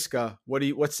on Visca.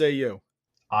 What say you?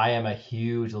 I am a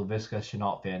huge Laviska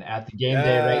Shenault fan. At the game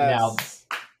day right now,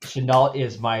 Shenault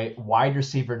is my wide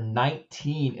receiver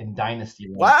 19 in Dynasty.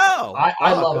 Wow.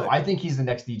 I love him. I think he's the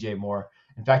next DJ Moore.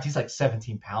 In fact, he's like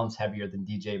 17 pounds heavier than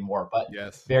DJ Moore, but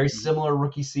very similar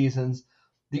rookie seasons.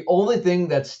 The only thing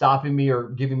that's stopping me or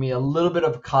giving me a little bit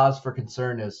of cause for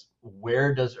concern is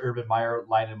where does Urban Meyer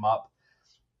line him up?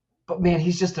 But man,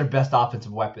 he's just their best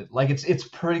offensive weapon. Like it's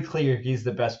pretty clear he's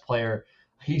the best player.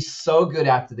 He's so good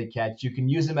after the catch. You can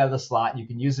use him out of the slot. You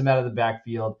can use him out of the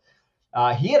backfield.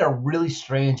 He had a really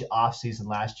strange offseason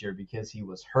last year because he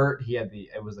was hurt.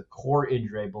 It was a core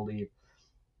injury, I believe.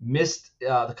 Missed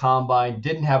the combine,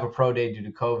 didn't have a pro day due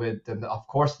to COVID. Then, of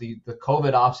course, the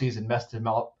COVID offseason messed him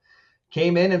up.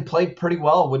 Came in and played pretty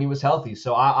well when he was healthy.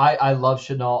 So I love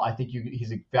Shenault. I think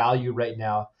he's a value right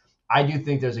now. I do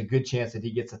think there's a good chance that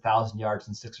he gets 1,000 yards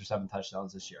and 6 or 7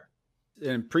 touchdowns this year.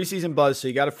 And preseason buzz, so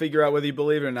you got to figure out whether you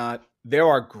believe it or not. There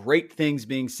are great things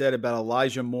being said about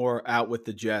Elijah Moore out with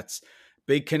the Jets.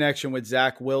 Big connection with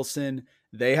Zach Wilson.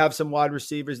 They have some wide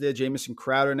receivers there. Jamison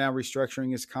Crowder now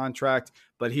restructuring his contract,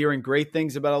 but hearing great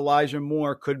things about Elijah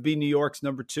Moore. Could be New York's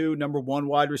number 1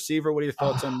 wide receiver. What are your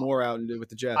thoughts on Moore out with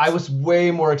the Jets? I was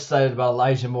way more excited about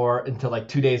Elijah Moore until like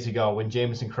 2 days ago when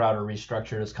Jamison Crowder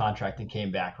restructured his contract and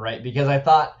came back, right? Because I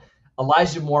thought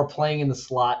Elijah Moore playing in the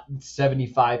slot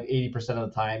 75, 80% of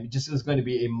the time just is going to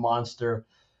be a monster.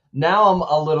 Now I'm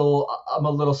a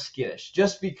little skittish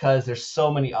just because there's so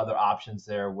many other options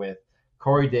there with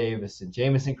Corey Davis and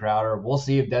Jamison Crowder. We'll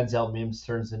see if Denzel Mims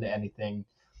turns into anything.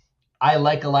 I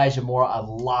like Elijah Moore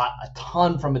a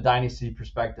ton from a dynasty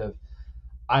perspective.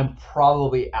 I'm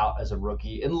probably out as a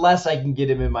rookie unless I can get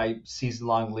him in my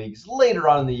season-long leagues later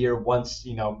on in the year once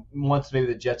maybe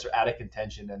the Jets are out of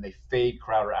contention and they fade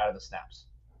Crowder out of the snaps.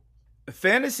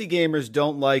 Fantasy gamers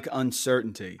don't like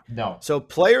uncertainty. No. So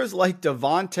players like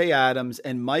Davante Adams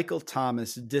and Michael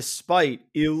Thomas, despite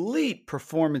elite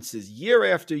performances year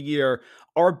after year,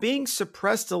 are being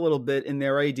suppressed a little bit in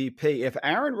their ADP. If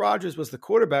Aaron Rodgers was the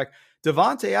quarterback,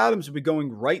 Davante Adams would be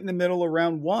going right in the middle of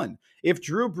round 1. If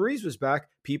Drew Brees was back,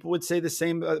 people would say the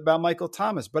same about Michael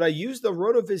Thomas. But I used the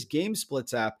RotoViz Game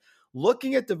Splits app.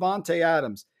 Looking at Davante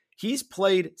Adams, he's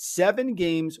played 7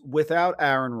 games without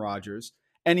Aaron Rodgers,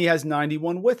 and he has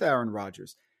 91 with Aaron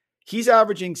Rodgers. He's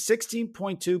averaging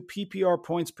 16.2 PPR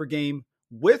points per game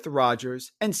with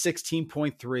Rodgers and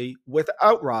 16.3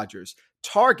 without Rodgers.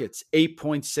 Targets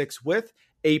 8.6 with,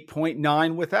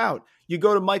 8.9 without. You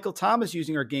go to Michael Thomas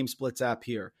using our Game Splits app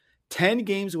here. 10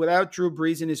 games without Drew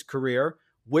Brees in his career.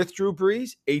 With Drew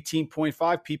Brees, 18.5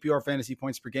 PPR fantasy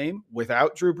points per game.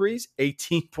 Without Drew Brees,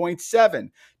 18.7.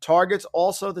 Targets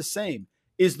also the same.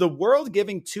 Is the world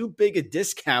giving too big a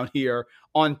discount here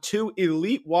on 2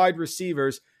 elite wide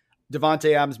receivers,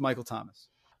 Davante Adams, Michael Thomas?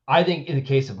 I think in the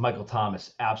case of Michael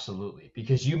Thomas, absolutely,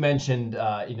 because you mentioned,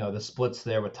 the splits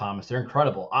there with Thomas. They're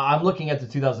incredible. I'm looking at the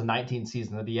 2019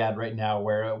 season that he had right now,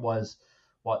 where it was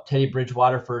Teddy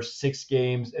Bridgewater for 6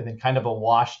 games and then kind of a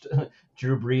washed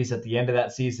Drew Brees at the end of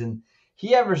that season.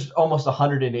 He averaged almost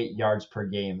 108 yards per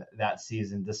game that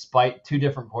season, despite 2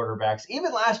 different quarterbacks.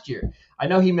 Even last year, I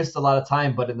know he missed a lot of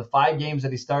time, but in the 5 games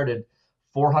that he started,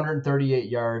 438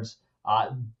 yards.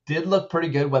 Did look pretty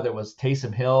good, whether it was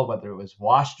Taysom Hill, whether it was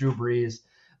washed Drew Brees.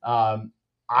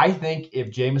 I think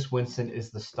if Jameis Winston is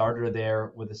the starter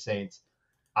there with the Saints,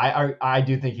 I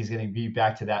do think he's going to be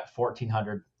back to that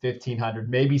 1,400, 1,500,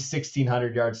 maybe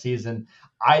 1,600 yard season.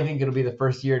 I think it'll be the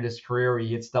first year in his career where he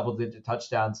hits double-digit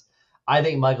touchdowns. I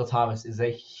think Michael Thomas is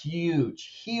a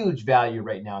huge, huge value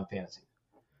right now in fantasy.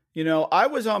 You know, I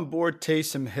was on board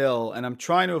Taysom Hill, and I'm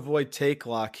trying to avoid take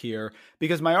lock here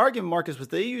because my argument, Marcus, was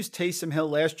they used Taysom Hill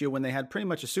last year when they had pretty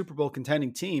much a Super Bowl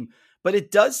contending team, but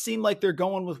it does seem like they're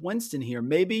going with Winston here.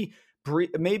 Maybe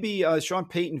Sean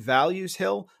Payton values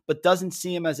Hill, but doesn't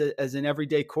see him as an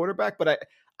everyday quarterback. But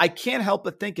I can't help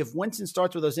but think if Winston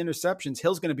starts with those interceptions,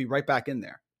 Hill's going to be right back in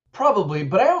there. Probably,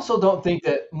 but I also don't think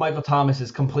that Michael Thomas is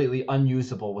completely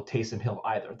unusable with Taysom Hill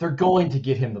either. They're going to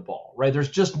get him the ball, right? There's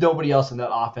just nobody else in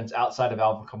that offense outside of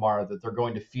Alvin Kamara that they're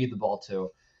going to feed the ball to.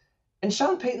 And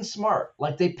Sean Payton's smart.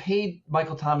 Like, they paid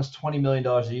Michael Thomas $20 million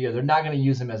a year. They're not going to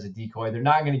use him as a decoy. They're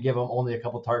not going to give him only a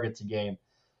couple targets a game.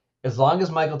 As long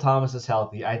as Michael Thomas is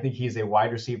healthy, I think he's a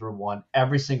wide receiver 1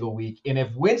 every single week. And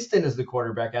if Winston is the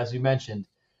quarterback, as we mentioned,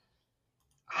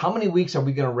 how many weeks are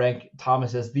we going to rank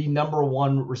Thomas as the number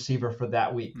 1 receiver for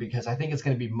that week? Because I think it's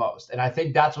going to be most. And I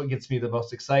think that's what gets me the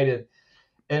most excited.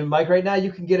 And Mike, right now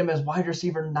you can get him as wide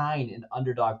receiver 9 in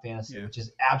Underdog Fantasy, which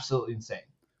is absolutely insane.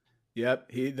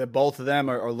 Yep, both of them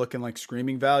are looking like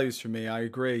screaming values for me. I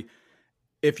agree.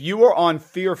 If you were on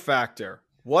Fear Factor,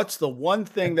 what's the one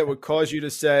thing that would cause you to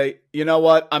say, you know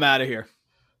what, I'm out of here?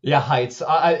 Yeah, heights.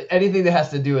 Anything that has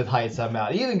to do with heights, I'm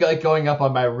out. Even like going up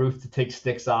on my roof to take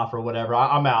sticks off or whatever,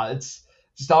 I'm out. It's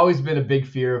just always been a big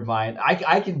fear of mine.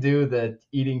 I can do the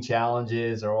eating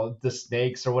challenges or the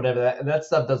snakes or whatever. That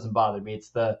stuff doesn't bother me. It's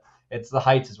the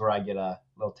heights is where I get a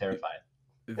little terrified.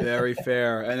 Very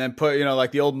fair. And then put,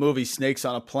 like the old movie Snakes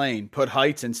on a Plane. Put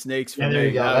heights and snakes for me. There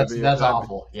you go. That's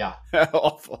awful. Yeah.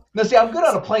 Awful. No, see, I'm good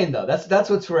on a plane though. That's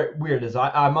what's weird is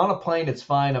I'm on a plane. It's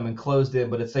fine. I'm enclosed in,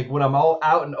 but it's like when I'm all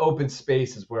out in open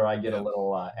space is where I get a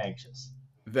little anxious.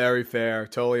 Very fair.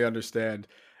 Totally understand.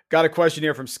 Got a question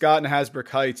here from Scott in Hasbrook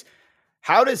Heights.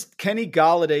 How does Kenny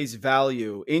Galladay's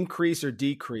value increase or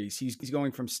decrease? He's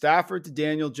going from Stafford to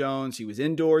Daniel Jones. He was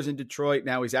indoors in Detroit.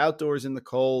 Now he's outdoors in the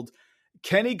cold.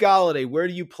 Kenny Galladay, where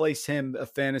do you place him a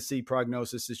fantasy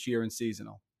prognosis this year in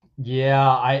seasonal? Yeah,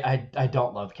 I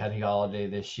don't love Kenny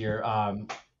Galladay this year.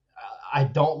 I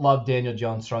don't love Daniel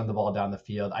Jones throwing the ball down the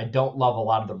field. I don't love a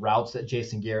lot of the routes that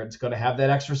Jason Garrett's going to have that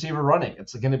X receiver running.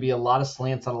 It's going to be a lot of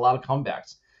slants on a lot of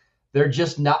comebacks. They're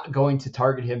just not going to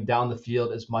target him down the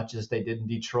field as much as they did in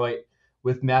Detroit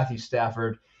with Matthew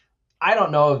Stafford. I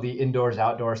don't know if the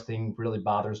indoors-outdoors thing really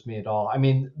bothers me at all. I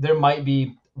mean, there might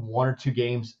be 1 or 2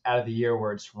 games out of the year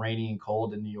where it's rainy and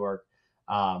cold in New York.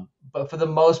 But for the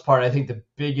most part, I think the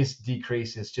biggest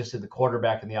decrease is just in the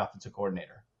quarterback and the offensive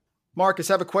coordinator. Marcus,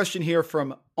 I have a question here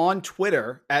from on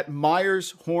Twitter at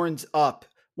Myers Horns Up.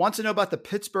 Wants to know about the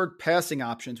Pittsburgh passing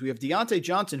options. We have Deontay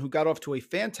Johnson, who got off to a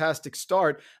fantastic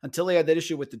start until he had that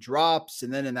issue with the drops.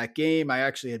 And then in that game, I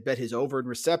actually had bet his over in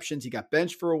receptions. He got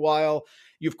benched for a while.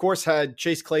 You, of course, had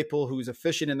Chase Claypool, who's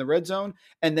efficient in the red zone.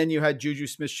 And then you had Juju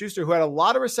Smith-Schuster, who had a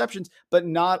lot of receptions, but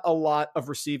not a lot of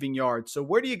receiving yards. So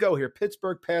where do you go here?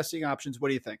 Pittsburgh passing options. What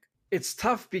do you think? It's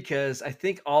tough because I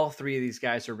think all 3 of these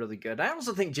guys are really good. I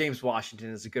also think James Washington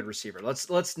is a good receiver.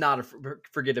 Let's not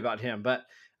forget about him. But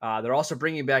they're also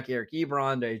bringing back Eric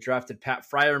Ebron. They drafted Pat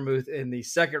Freiermuth in the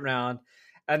 2nd round.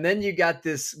 And then you got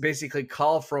this basically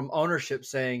call from ownership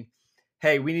saying,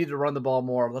 hey, we need to run the ball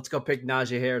more. Let's go pick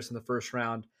Najee Harris in the 1st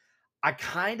round. I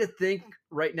kind of think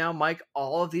right now, Mike,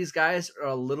 all of these guys are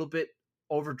a little bit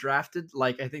overdrafted.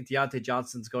 Like I think Deontay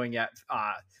Johnson's going at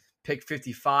pick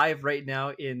 55 right now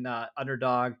in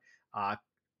Underdog. I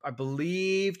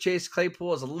believe Chase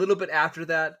Claypool is a little bit after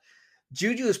that.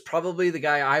 Juju is probably the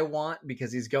guy I want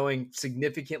because he's going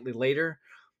significantly later.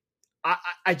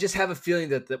 I just have a feeling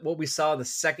that what we saw in the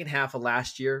second half of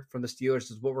last year from the Steelers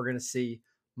is what we're going to see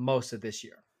most of this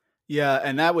year. Yeah,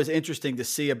 and that was interesting to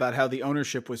see about how the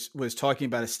ownership was talking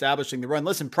about establishing the run.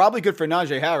 Listen, probably good for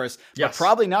Najee Harris, but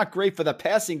probably not great for the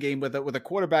passing game with a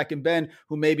quarterback in Ben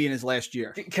who may be in his last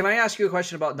year. Can I ask you a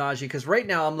question about Najee? Because right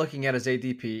now I'm looking at his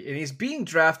ADP, and he's being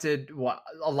drafted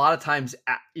a lot of times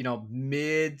at,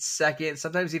 mid-second,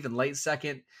 sometimes even late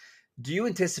second. Do you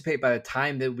anticipate by the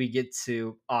time that we get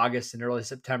to August and early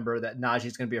September that Najee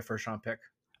is going to be a first-round pick?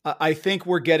 I think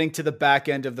we're getting to the back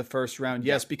end of the 1st round.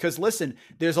 Yes, because listen,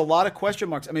 there's a lot of question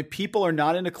marks. I mean, people are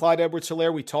not into Clyde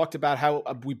Edwards-Helaire. We talked about how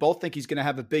we both think he's going to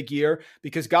have a big year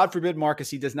because God forbid,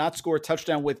 Marcus, he does not score a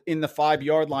touchdown within the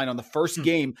 5-yard line on the first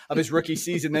game of his rookie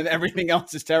season. Then everything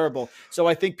else is terrible. So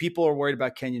I think people are worried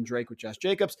about Kenyon Drake with Josh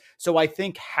Jacobs. So I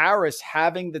think Harris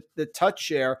having the touch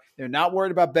share, they're not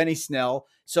worried about Benny Snell.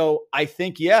 So I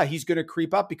think, he's going to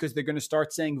creep up because they're going to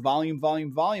start saying volume.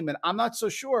 And I'm not so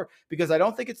sure because I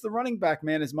don't think it's the running back,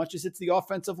 man, as much as it's the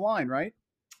offensive line, right?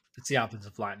 It's the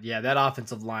offensive line. Yeah, that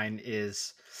offensive line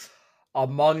is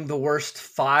among the worst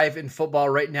 5 in football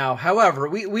right now. However,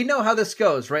 we know how this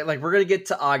goes, right? Like we're going to get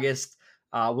to August.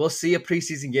 We'll see a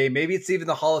preseason game. Maybe it's even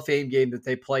the Hall of Fame game that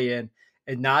they play in.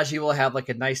 And Najee will have like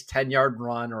a nice 10-yard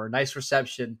run or a nice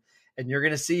reception. And you're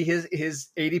going to see his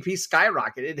ADP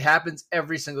skyrocket. It happens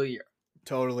every single year.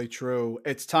 Totally true.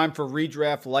 It's time for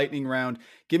redraft lightning round.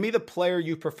 Give me the player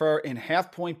you prefer in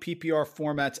half-point PPR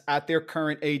formats at their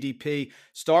current ADP.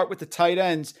 Start with the tight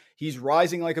ends. He's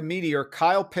rising like a meteor.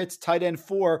 Kyle Pitts, tight end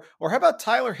 4. Or how about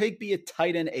Tyler Higbee at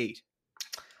tight end 8?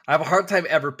 I have a hard time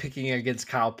ever picking against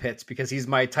Kyle Pitts because he's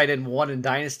my tight end 1 in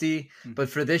Dynasty. But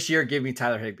for this year, give me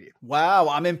Tyler Higbee. Wow,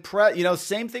 I'm impressed.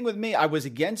 Same thing with me. I was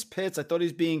against Pitts. I thought he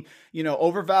was being,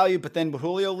 overvalued, but then with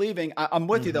Julio leaving, I'm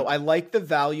with you though. I like the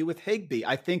value with Higbee.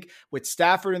 I think with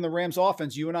Stafford and the Rams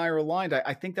offense, you and I are aligned.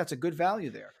 I think that's a good value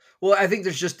there. Well, I think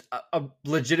there's just a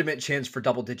legitimate chance for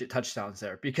double-digit touchdowns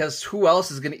there because who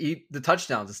else is going to eat the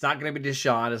touchdowns? It's not going to be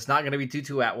Deshaun. It's not going to be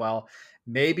Tutu Atwell.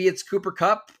 Maybe it's Cooper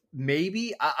Kupp.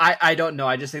 Maybe. I don't know.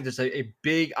 I just think there's a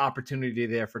big opportunity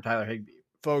there for Tyler Higbee.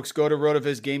 Folks, go to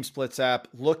RotoViz Game Splits app.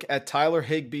 Look at Tyler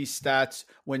Higbee's stats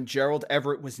when Gerald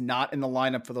Everett was not in the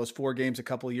lineup for those 4 games a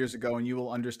couple of years ago, and you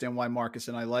will understand why Marcus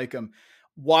and I like him.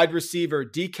 Wide receiver,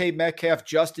 DK Metcalf,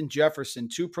 Justin Jefferson,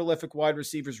 2 prolific wide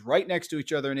receivers right next to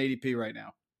each other in ADP right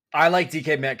now. I like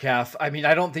DK Metcalf. I mean,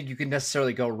 I don't think you can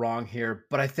necessarily go wrong here,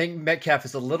 but I think Metcalf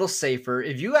is a little safer.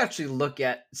 If you actually look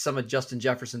at some of Justin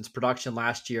Jefferson's production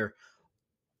last year,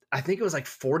 I think it was like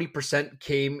 40%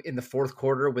 came in the fourth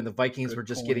quarter when the Vikings were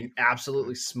just getting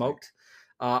absolutely smoked.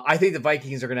 I think the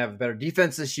Vikings are going to have a better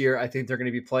defense this year. I think they're going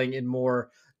to be playing in more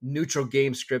neutral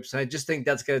game scripts, and I just think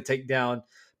that's going to take down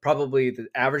probably the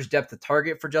average depth of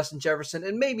target for Justin Jefferson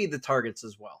and maybe the targets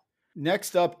as well.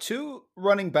 Next up, 2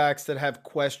 running backs that have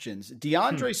questions.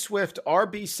 DeAndre Swift,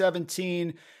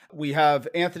 RB17. We have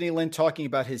Anthony Lynn talking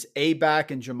about his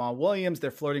A-back and Jamal Williams.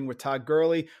 They're flirting with Todd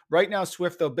Gurley. Right now,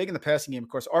 Swift, though, big in the passing game, of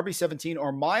course, RB17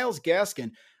 or Myles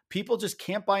Gaskin. People just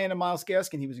can't buy into Myles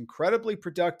Gaskin. He was incredibly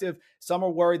productive. Some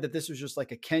are worried that this was just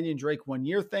like a Kenyon Drake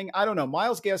 1-year thing. I don't know.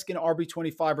 Myles Gaskin,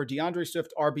 RB25 or DeAndre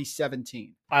Swift,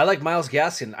 RB17. I like Myles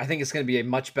Gaskin. I think it's going to be a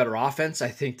much better offense. I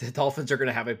think the Dolphins are going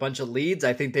to have a bunch of leads.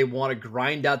 I think they want to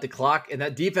grind out the clock, and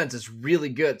that defense is really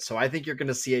good. So I think you're going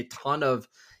to see a ton of,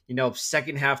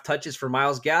 second half touches for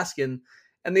Myles Gaskin.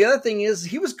 And the other thing is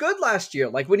he was good last year.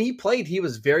 Like when he played, he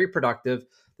was very productive.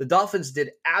 The Dolphins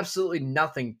did absolutely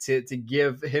nothing to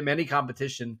give him any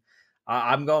competition.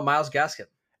 I'm going Myles Gaskin.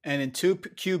 And in 2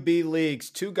 QB leagues,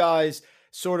 2 guys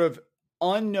sort of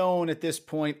unknown at this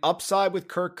point, upside with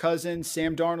Kirk Cousins,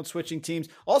 Sam Darnold switching teams.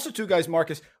 Also 2 guys,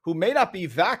 Marcus, who may not be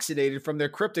vaccinated from their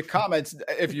cryptic comments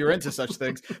if you're into such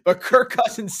things, but Kirk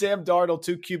Cousins, Sam Darnold,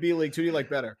 2 QB leagues. Who do you like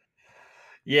better?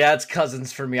 Yeah, it's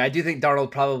Cousins for me. I do think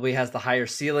Darnold probably has the higher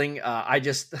ceiling.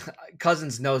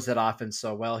 Cousins knows that offense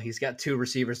so well. He's got 2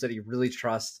 receivers that he really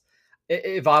trusts.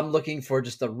 If I'm looking for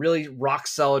just a really rock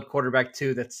solid quarterback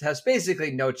 2 that has basically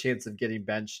no chance of getting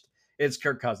benched, it's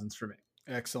Kirk Cousins for me.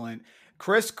 Excellent.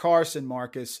 Chris Carson,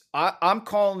 Marcus. I'm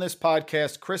calling this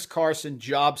podcast Chris Carson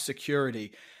Job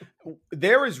Security.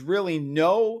 There is really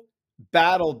no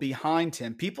battle behind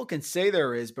him. People can say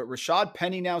there is, but Rashad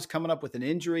Penny now is coming up with an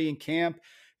injury in camp.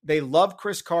 They love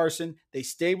Chris Carson. They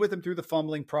stayed with him through the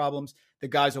fumbling problems. The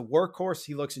guy's a workhorse.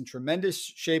 He looks in tremendous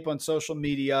shape on social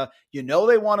media. They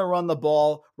want to run the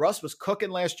ball. Russ was cooking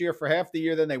last year for half the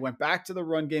year. Then they went back to the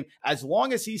run game. As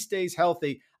long as he stays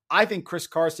healthy, I think Chris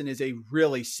Carson is a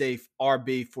really safe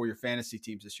RB for your fantasy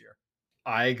teams this year.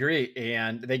 I agree.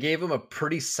 And they gave him a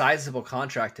pretty sizable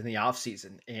contract in the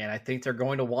offseason. And I think they're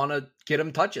going to want to get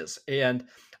him touches. And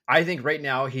I think right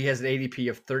now he has an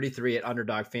ADP of 33 at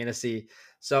Underdog Fantasy.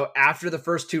 So after the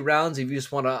first 2 rounds, if you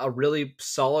just want a really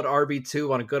solid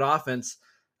RB2 on a good offense,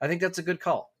 I think that's a good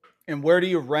call. And where do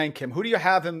you rank him? Who do you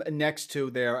have him next to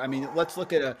there? I mean, let's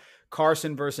look at a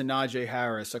Carson versus Najee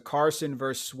Harris, a Carson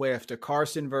versus Swift, a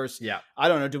Carson versus, I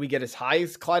don't know, do we get as high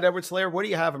as Clyde Edwards-Helaire? Where do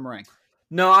you have him ranked?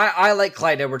 No, I like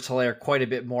Clyde Edwards-Helaire quite a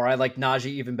bit more. I like Najee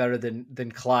even better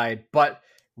than Clyde, but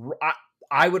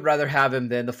I would rather have him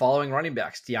than the following running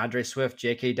backs: DeAndre Swift,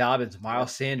 J.K. Dobbins,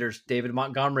 Miles Sanders, David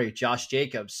Montgomery, Josh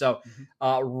Jacobs. So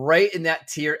right in that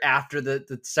tier after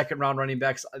the second round running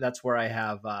backs, that's where I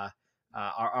have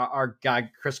our guy,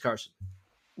 Chris Carson.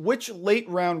 Which late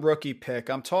round rookie pick,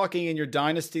 I'm talking in your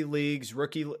dynasty leagues,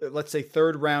 rookie, let's say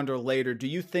 3rd round or later, do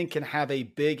you think can have a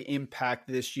big impact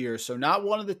this year? So not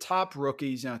one of the top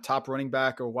rookies, top running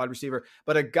back or wide receiver,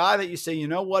 but a guy that you say,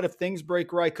 if things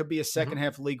break right, could be a second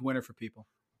half league winner for people.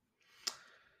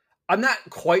 I'm not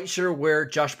quite sure where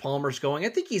Josh Palmer's going. I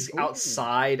think he's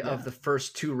outside of the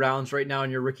first 2 rounds right now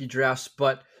in your rookie drafts,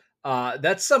 but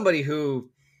that's somebody who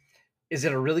is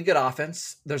in a really good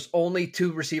offense. There's only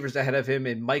 2 receivers ahead of him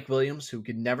in Mike Williams, who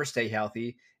can never stay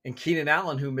healthy, and Keenan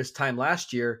Allen, who missed time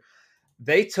last year.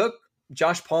 They took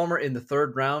Josh Palmer in the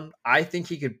 3rd round. I think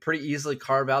he could pretty easily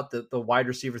carve out the wide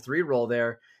receiver 3 role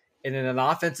there. And in an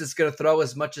offense that's going to throw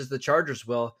as much as the Chargers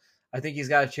will, I think he's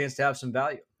got a chance to have some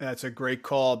value. That's a great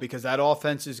call because that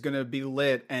offense is going to be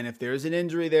lit. And if there's an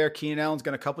injury there, Keenan Allen's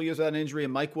got a couple years without an injury,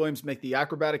 and Mike Williams make the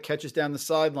acrobatic catches down the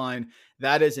sideline.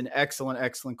 That is an excellent,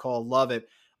 excellent call. Love it.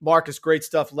 Marcus, great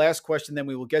stuff. Last question, then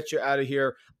we will get you out of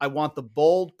here. I want the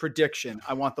bold prediction.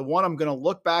 I want the one I'm going to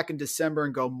look back in December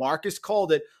and go, Marcus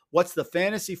called it. What's the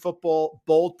fantasy football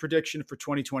bold prediction for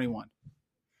 2021?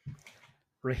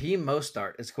 Raheem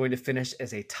Mostert is going to finish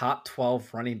as a top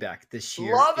 12 running back this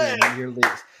year Love in it. your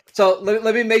leagues. So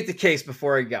let me make the case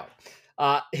before I go.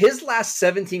 His last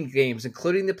 17 games,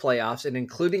 including the playoffs and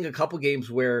including a couple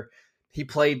games where he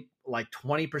played like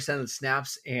 20% of the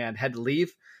snaps and had to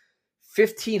leave,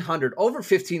 over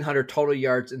 1,500 total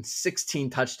yards and 16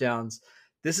 touchdowns.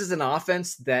 This is an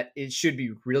offense that it should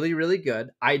be really, really good.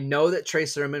 I know that Trey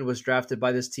Sermon was drafted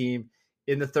by this team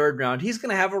in the 3rd round. He's going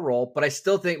to have a role, but I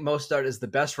still think Mostert is the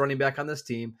best running back on this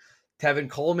team. Tevin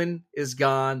Coleman is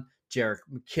gone. Jerick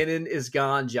McKinnon is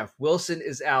gone. Jeff Wilson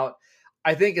is out.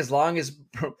 I think as long as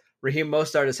Raheem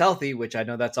Mostert is healthy, which I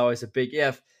know that's always a big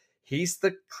if, he's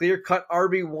the clear-cut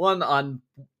RB1 on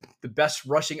the best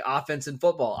rushing offense in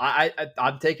football.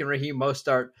 I'm taking Raheem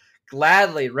Mostert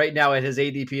gladly right now at his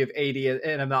ADP of 80,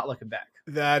 and I'm not looking back.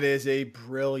 That is a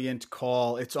brilliant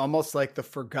call. It's almost like the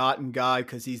forgotten guy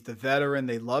because he's the veteran.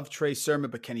 They love Trey Sermon,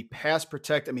 but can he pass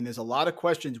protect? I mean, there's a lot of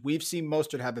questions. We've seen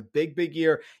Mostert have a big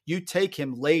year. You take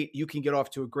him late, you can get off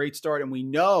to a great start. And we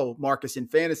know, Marcus, in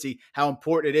fantasy, how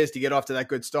important it is to get off to that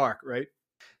good start, right?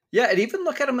 Yeah, and even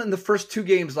look at him in the first 2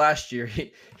 games last year.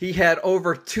 He had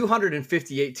over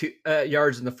 258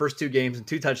 yards in the first 2 games and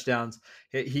 2 touchdowns.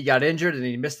 He got injured and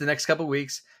he missed the next couple of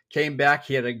weeks. Came back.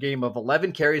 He had a game of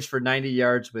 11 carries for 90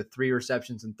 yards with 3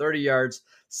 receptions and 30 yards,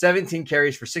 17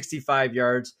 carries for 65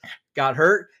 yards, got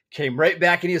hurt, came right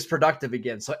back, and he was productive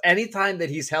again. So anytime that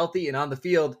he's healthy and on the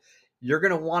field, you're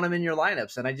going to want him in your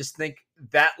lineups. And I just think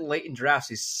that late in drafts,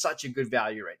 he's such a good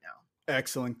value right now.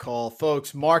 Excellent call.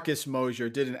 Folks, Marcus Mosher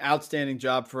did an outstanding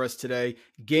job for us today.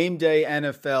 Game Day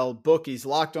NFL, bookies,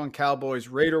 Locked On Cowboys,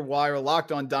 Raider Wire,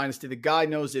 Locked On Dynasty. The guy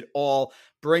knows it all,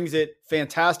 brings it.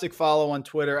 Fantastic follow on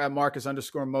Twitter at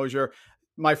Marcus_Mosher.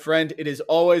 My friend, it is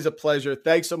always a pleasure.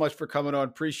 Thanks so much for coming on.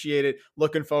 Appreciate it.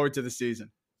 Looking forward to the season.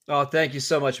 Oh, thank you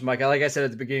so much, Mike. Like I said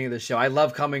at the beginning of the show, I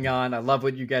love coming on. I love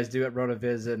what you guys do at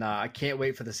RotoViz, and I can't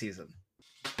wait for the season.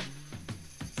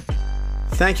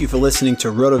 Thank you for listening to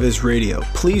RotoViz Radio.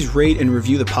 Please rate and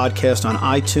review the podcast on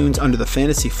iTunes under the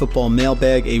Fantasy Football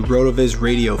Mailbag, a RotoViz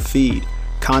Radio feed.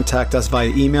 Contact us via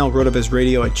email,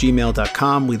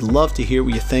 rotovizradio@gmail.com. We'd love to hear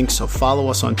what you think, so follow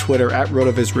us on Twitter at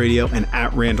RotoViz Radio and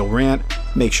at Randall Rant.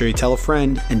 Make sure you tell a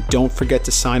friend, and don't forget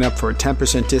to sign up for a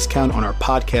 10% discount on our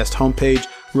podcast homepage,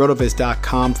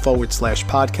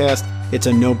 rotoviz.com/podcast. It's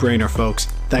a no-brainer, folks.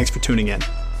 Thanks for tuning in.